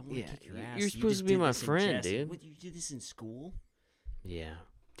don't want to Yeah, kick your y- ass. you're You supposed just to be did my this in friend, jest. dude. What, you did this in school? yeah,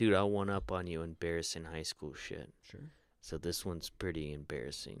 dude, I'll one up on you embarrassing high school shit. Sure. So this one's pretty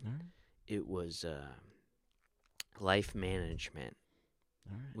embarrassing. All right. It was life management.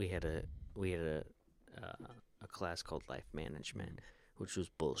 All right. We had a class called life management, which was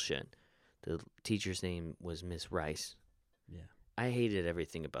bullshit. The teacher's name was Miss Rice. Yeah. I hated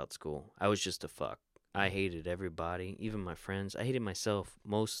everything about school. I was just a fuck. I hated everybody, even my friends. I hated myself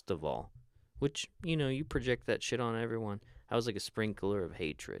most of all, which, you project that shit on everyone. I was like a sprinkler of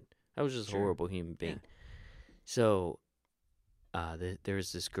hatred. I was just a Sure. horrible human being. Yeah. So there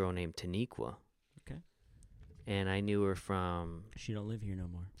was this girl named Taniqua. Okay. And I knew her from She don't live here no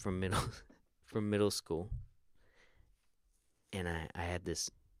more. middle school. And I had this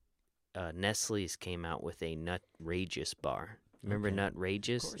Nestle's came out with a Nutrageous bar. Remember Okay.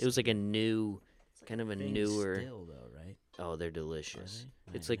 Nutrageous? course It was I like a new, kind of a Thing newer. Still though, right? Oh, they're Are delicious.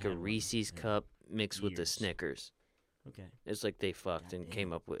 they? I It's like a haven't had one Reese's in cup mixed with the years. Snickers. Okay. It's like they fucked and Goddamn.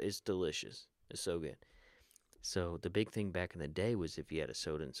 came up with. It's delicious. It's so good. So the big thing back in the day was if you had a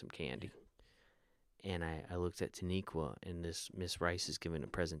soda and some candy. And I looked at Taniqua, and this Miss Rice is giving a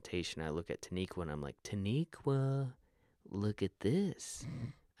presentation. I look at Taniqua, and I'm like, Taniqua, look at this.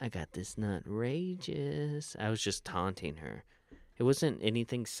 I got this nutrageous. I was just taunting her. It wasn't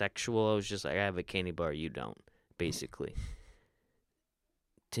anything sexual. I was just like, I have a candy bar, you don't, basically.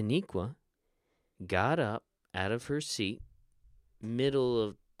 Taniqua got up out of her seat, middle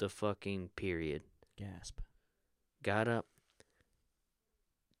of the fucking period. Gasp. Got up,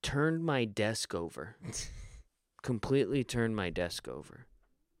 turned my desk over. Completely turned my desk over.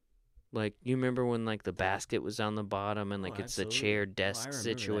 Like, you remember when, like, the basket was on the bottom and, like, it's the chair desk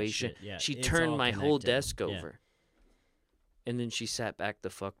situation? Yeah, she it's turned all my whole connected. desk Yeah. over. And then she sat back the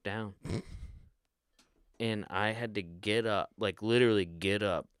fuck down. And I had to get up, like, literally get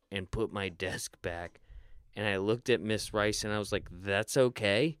up and put my desk back. And I looked at Miss Rice and I was like, that's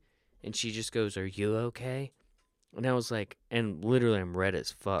okay? And she just goes, are you okay? And I was like, and literally I'm red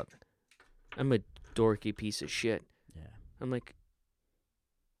as fuck. I'm a dorky piece of shit. Yeah. I'm like,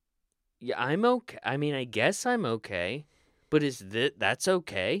 yeah, I'm okay. I mean, I guess I'm okay. But is that's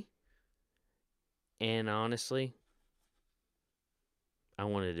okay? And honestly, I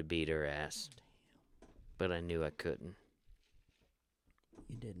wanted to beat her ass. But I knew I couldn't.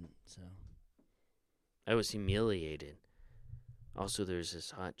 You didn't, so. I was humiliated. Also, there's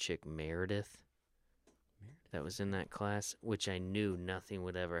this hot chick, Meredith, that was in that class, which I knew nothing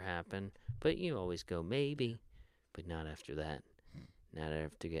would ever happen. But you always go, maybe. But not after that. Not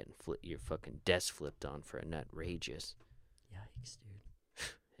after getting your fucking desk flipped on for a nutrageous. Yikes,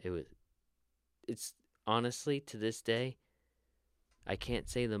 dude. It's honestly, to this day, I can't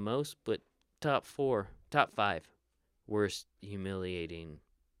say the most, but top 5 worst humiliating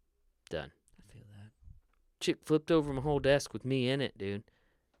done. I feel that. Chick flipped over my whole desk with me in it, dude.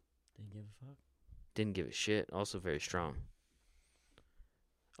 Didn't give a fuck. Didn't give a shit. Also very strong.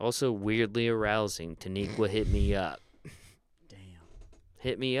 Also weirdly arousing. Taniqua hit me up. Damn.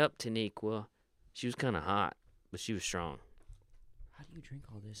 Hit me up, Taniqua. She was kind of hot, but she was strong. How do you drink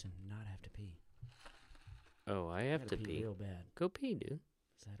all this and not have to pee? Oh, I have to pee. Real bad. Go pee, dude.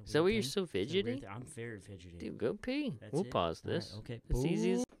 Is that a why weird you're thing? so Is that a weird fidgety? thing? I'm very fidgety. Dude, go pee. That's We'll it? pause All right, this. okay. It's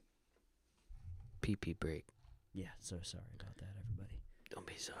easy as... Boom. Pee-pee break. Yeah, so sorry about that, everybody. Don't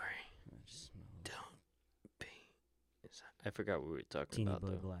be sorry. I just smell Don't be. I forgot what we were talking teeny about, boy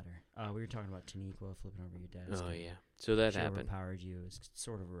though. bladder. We were talking about Taniqua flipping over your desk. Oh, and yeah. So that she happened. overpowered you. It's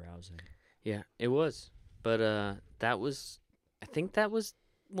sort of arousing. Yeah, it was. But that was... I think that was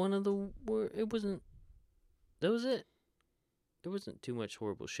one of the... It wasn't... That was it. There wasn't too much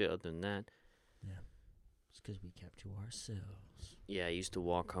horrible shit other than that. Yeah. It's because we kept to ourselves. Yeah, I used to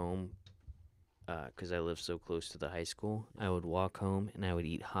walk home because I lived so close to the high school. I would walk home and I would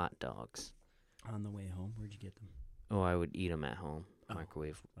eat hot dogs. On the way home, where'd you get them? Oh, I would eat them at home. Oh,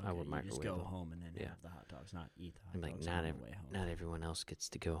 Microwave. I Okay, would you microwave just go them. home and then Yeah. have the hot dogs, not eat the hot I'm like, dogs not on the way home. not everyone else gets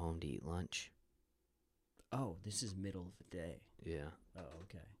to go home to eat lunch. Oh, this is middle of the day. Yeah, Oh,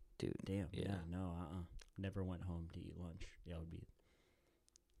 okay. dude. Damn. Yeah. Yeah. No. Never went home to eat lunch. Yeah, I would be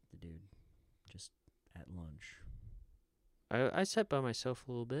the dude just at lunch. I sat by myself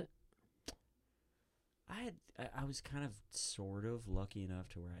a little bit. I was kind of sort of lucky enough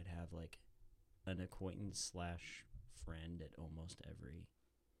to where I'd have like an acquaintance / friend at almost every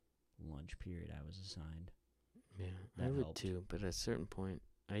lunch period I was assigned. Yeah, I That would helped. too. But at a certain point,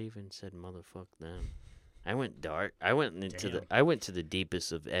 I even said, "Motherfuck them." I went dark. I went into Damn. I went to the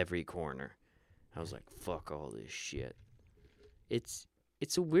deepest of every corner. I was like, "Fuck all this shit." It's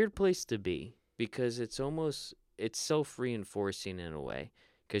a weird place to be because it's self-reinforcing in a way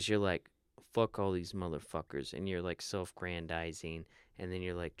because you're like, "Fuck all these motherfuckers," and you're like self-grandizing, and then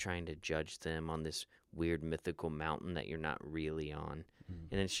you're like trying to judge them on this weird mythical mountain that you're not really on,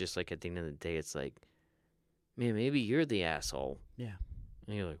 and it's just like at the end of the day, it's like, man, maybe you're the asshole. Yeah.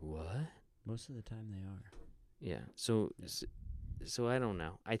 And you're like, what? Most of the time they are. Yeah. So I don't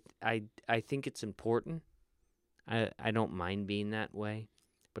know. I think it's important. I don't mind being that way,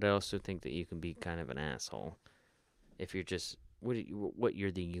 but I also think that you can be kind of an asshole if you're just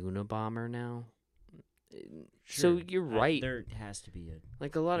you're the Unabomber now. So Sure. you're right. There has to be a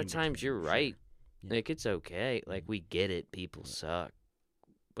Like a lot of in times between, you're sure. right. Yeah. Like it's okay. Like we get it. People suck,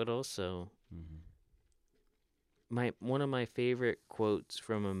 but also. One of my favorite quotes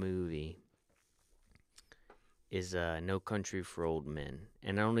from a movie is "No Country for Old Men,"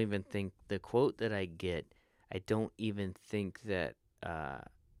 and I don't even think the quote that I get. I don't even think that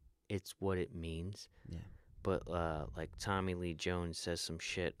it's what it means. Yeah. But like Tommy Lee Jones says some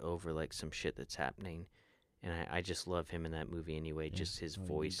shit over like some shit that's happening, And I just love him in that movie anyway, Yeah. just his Oh, he's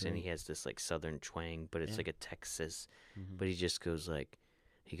voice, and he great. has this like southern twang, but it's Yeah. like a Texas, Mhm. but he just goes like,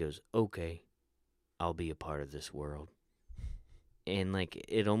 okay, I'll be a part of this world. And like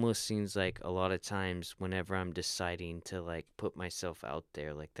it almost seems like a lot of times whenever I'm deciding to like put myself out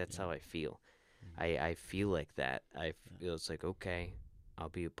there, like that's Yeah. how I feel. Mhm. I feel like that. I feel it's like, okay, I'll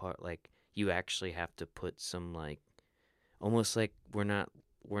be a part. Like you actually have to put some like almost like we're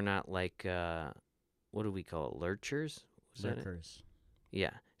not like what do we call it, lurchers? Was that it? Lurkers.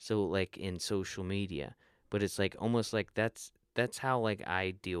 Yeah. So like in social media, but it's like almost like that's how like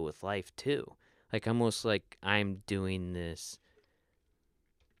I deal with life too. Like almost like I'm doing this.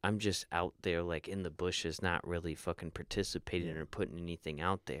 I'm just out there like in the bushes, not really fucking participating Yeah. or putting anything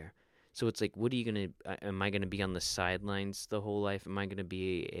out there. So it's like, what are you gonna? Am I gonna be on the sidelines the whole life? Am I gonna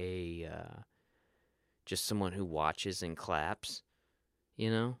be a just someone who watches and claps?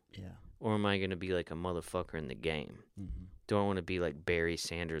 You know? Yeah. Or am I gonna be like a motherfucker in the game? Mm-hmm. Do I want to be like Barry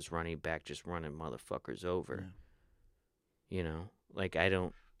Sanders running back, just running motherfuckers over? You know, like I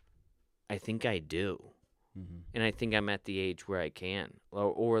don't. I think I do, Mm-hmm. and I think I'm at the age where I can,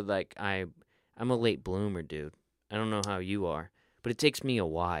 or like I'm a late bloomer, dude. I don't know how you are, but it takes me a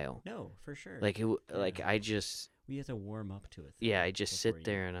while. No, for sure. Like like Yeah. I just We have to warm up to it. yeah, I just before sit you-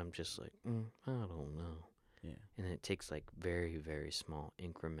 there and I'm just like I don't know, Yeah. and it takes like very very small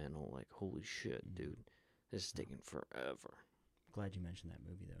incremental like holy shit, Mhm. dude, this is taking forever. Glad you mentioned that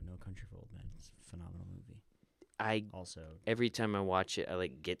movie though. No Country for Old Men. It's a phenomenal movie. I Also, every time I watch it, I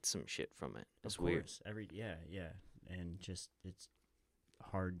like get some shit from it. It's of weird. course, and just it's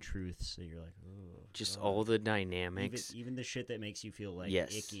hard truths. So you're like, oh, Just God. all the dynamics. even the shit that makes you feel like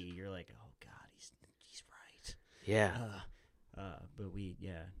Yes. icky. You're like, oh God, he's right. Yeah. But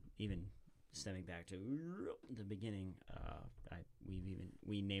even stemming back to the beginning,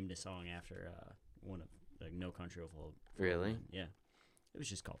 we named a song after one of like No Country for Old Really? Men. Yeah, it was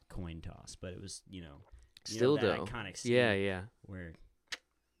just called Coin Toss, but it was Still that though. iconic scene Yeah, yeah. where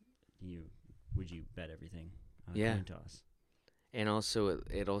would you bet everything on Yeah. a coin toss? And also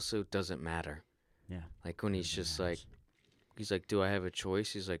it also doesn't matter. Yeah, Like when he's Everything just matters. he's like, "Do I have a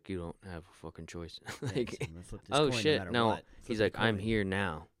choice?" He's like, "You don't have a fucking choice." Yeah, like he's, I'm gonna flip this oh coin shit, matter no. what. Flip He's the like, "I'm coin." here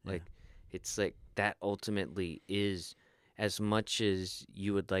now." Yeah. Like it's like that ultimately is as much as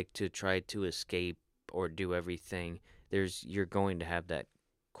you would like to try to escape or do everything, you're going to have that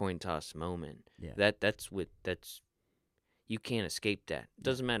coin toss moment. Yeah. That's you can't escape that. It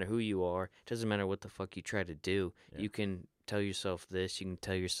doesn't matter who you are. It doesn't matter what the fuck you try to do. Yeah. You can tell yourself this. You can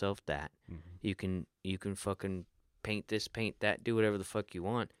tell yourself that. Mhm. You can fucking paint this, paint that, do whatever the fuck you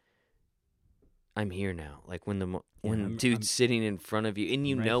want. I'm here now. Like when I'm- dude's I'm- sitting in front of you and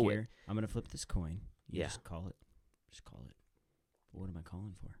you I'm right know here. it. I'm gonna flip this coin. You Yeah. Just call it. Just call it. What am I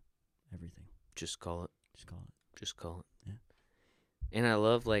calling for? Everything. Just call it. Just call it. Just call it. Yeah. And I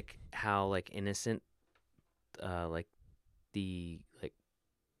love like how like innocent, like the like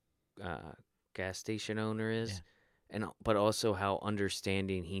gas station owner is, but also how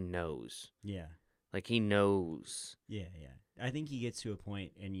understanding he knows. Yeah. Like he knows. Yeah. I think he gets to a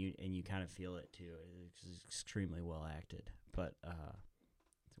point, and you kind of feel it too. It's extremely well acted, but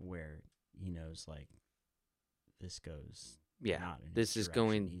where he knows like this goes. Yeah, not in this his is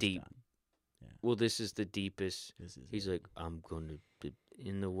going direction, he's deep. done. Yeah. Well, this is the deepest. This is. He's it. like, I'm going to be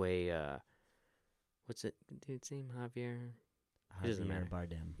in the way. What's it? Dude's name Javier. It doesn't Javier matter.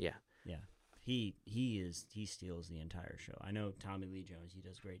 Bardem. Yeah. Yeah. He steals the entire show. I know Tommy Lee Jones. He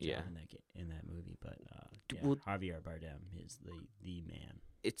does a great job Yeah. in that movie, but well- Javier Bardem is the man.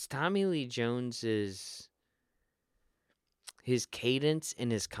 It's Tommy Lee Jones's his cadence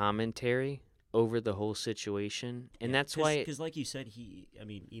and his commentary over the whole situation, and that's why. Because like you said,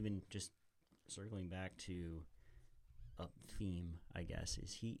 even just circling back to a theme, I guess,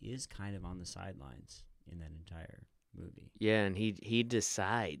 is he is kind of on the sidelines in that entire movie. Yeah, and he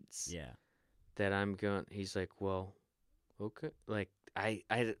decides. Yeah. That I'm going. He's like, well, okay. Like I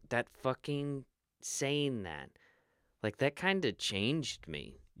that fucking saying that, like that kind of changed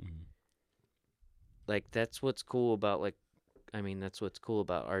me. Mm-hmm. Like that's what's cool about that's what's cool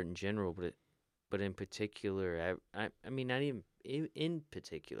about art in general, but in particular, I mean not even in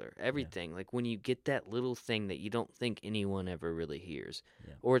particular, everything. Like when you get that little thing that you don't think anyone ever really hears,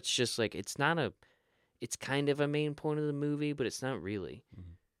 or it's just like it's kind of a main point of the movie, but it's not really. Mm-hmm.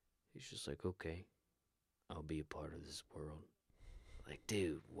 He's just like, okay, I'll be a part of this world. Like,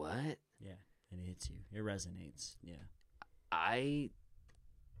 dude, what? Yeah, and it hits you. It resonates. Yeah. I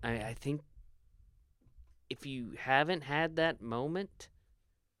think if you haven't had that moment,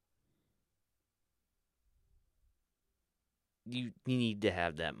 you need to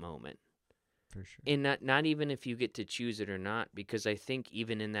have that moment. For sure. And not even if you get to choose it or not, because I think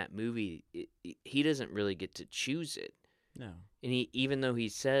even in that movie, he doesn't really get to choose it. No. And even though he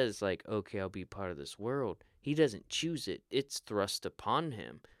says, like, okay, I'll be part of this world, he doesn't choose it. It's thrust upon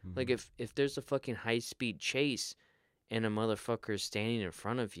him. Mhm. Like, if there's a fucking high-speed chase and a motherfucker is standing in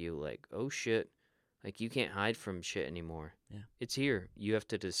front of you, like, oh, shit. Like, you can't hide from shit anymore. Yeah. It's here. You have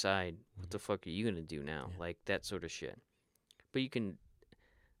to decide, what the fuck are you going to do now? Yeah. Like, that sort of shit. But you can...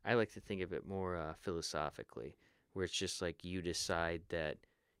 I like to think of it more philosophically, where it's just like you decide that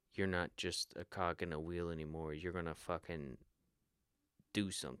you're not just a cog in a wheel anymore. You're going to fucking do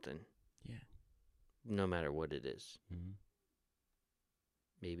something. Yeah. No matter what it is. Mhm.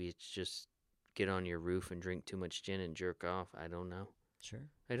 Maybe it's just get on your roof and drink too much gin and jerk off. I don't know. Sure.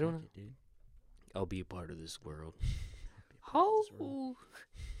 I don't know. Fuck it, dude. I'll be a part of this world. I'll be a part of this world. Oh!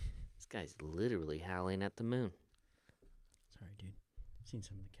 This guy's literally howling at the moon. Sorry, dude. Seen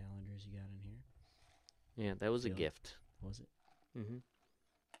some of the calendars you got in here. Yeah, that was a Feel- gift. Was it? Mm-hmm.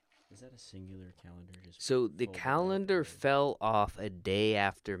 Is that a singular calendar? Just So the folded up calendar or- fell off a day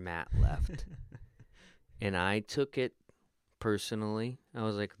after Matt left. And I took it personally. I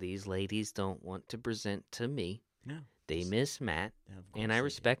was like, these ladies don't want to present to me. No. They miss Matt. Of And course I they do.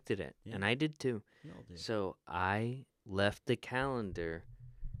 respected it. Yeah. And I did too. We all do. So I left the calendar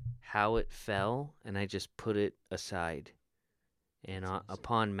how it fell, and I just put it aside. And That's awesome.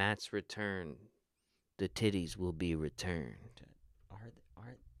 upon Matt's return, the titties will be returned.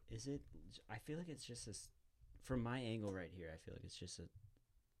 Is it? I feel like it's just from my angle right here. I feel like it's just a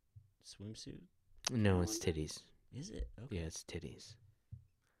swimsuit. No, it's Calendar? titties. Is it? Okay. Yeah, it's titties.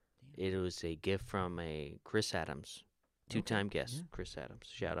 Damn. It was a gift from a Chris Adams, two-time guest. yeah. Chris Adams,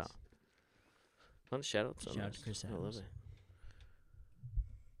 shout Nice. out. Want to shout out Shout something? out to Chris I love Adams. it.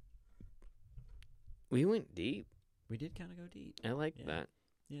 We went deep. We did kind of go deep. I like Yeah. that.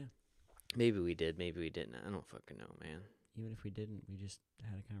 Yeah. Maybe we did. Maybe we didn't. I don't fucking know, man. Even if we didn't, we just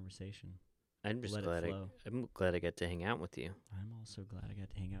had a conversation. I'm just Let it glad. flow. I'm glad I got to hang out with you. I'm also glad I got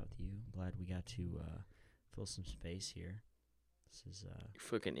to hang out with you. I'm glad we got to fill some space here. This is You're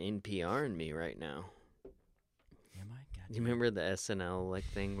fucking NPRing me right now. am I? God You damn. remember the SNL like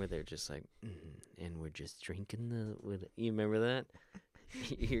thing where they're just like, and we're just drinking the. You remember that?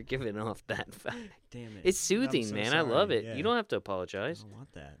 You're giving off that fact. Damn it. It's I'm soothing, so man. I love sorry. it. Yeah. You don't have to I apologize. don't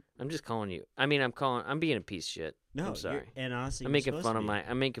want that. I'm just calling you. I mean, I'm being a piece of shit. No, I'm sorry. And honestly, I'm you're making supposed fun to of be. my.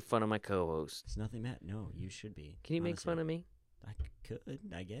 I'm making fun of my co-host. It's nothing, Matt. No, you should be. Can you make fun of me? I could,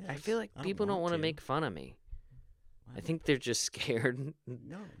 I guess. I feel like people don't want to make fun of me. Why I not? think they're just scared.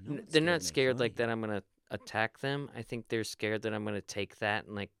 no, They're not scared like that I'm gonna attack them. I think they're scared that I'm gonna take that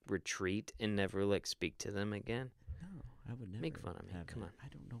and like retreat and never like speak to them again. No, I would never Make fun of me. have Come that. on. I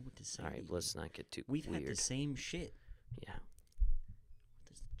don't know what to say. All to right, you. let's not get too We've weird. had the same shit. Yeah,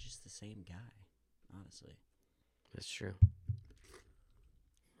 Just the same guy, honestly. that's true.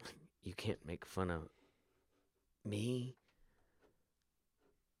 You can't make fun of me.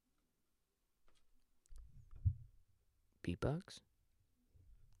 Beatbox?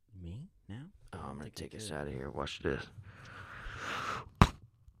 Me now? Oh, I'm gonna think we take us could. out of here. Watch this.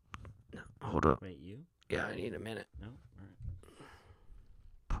 No, hold up. Wait, you? Yeah, I need a minute. No? All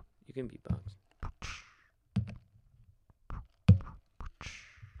right. You can beatbox.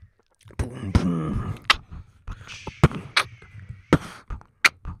 Boom, boom.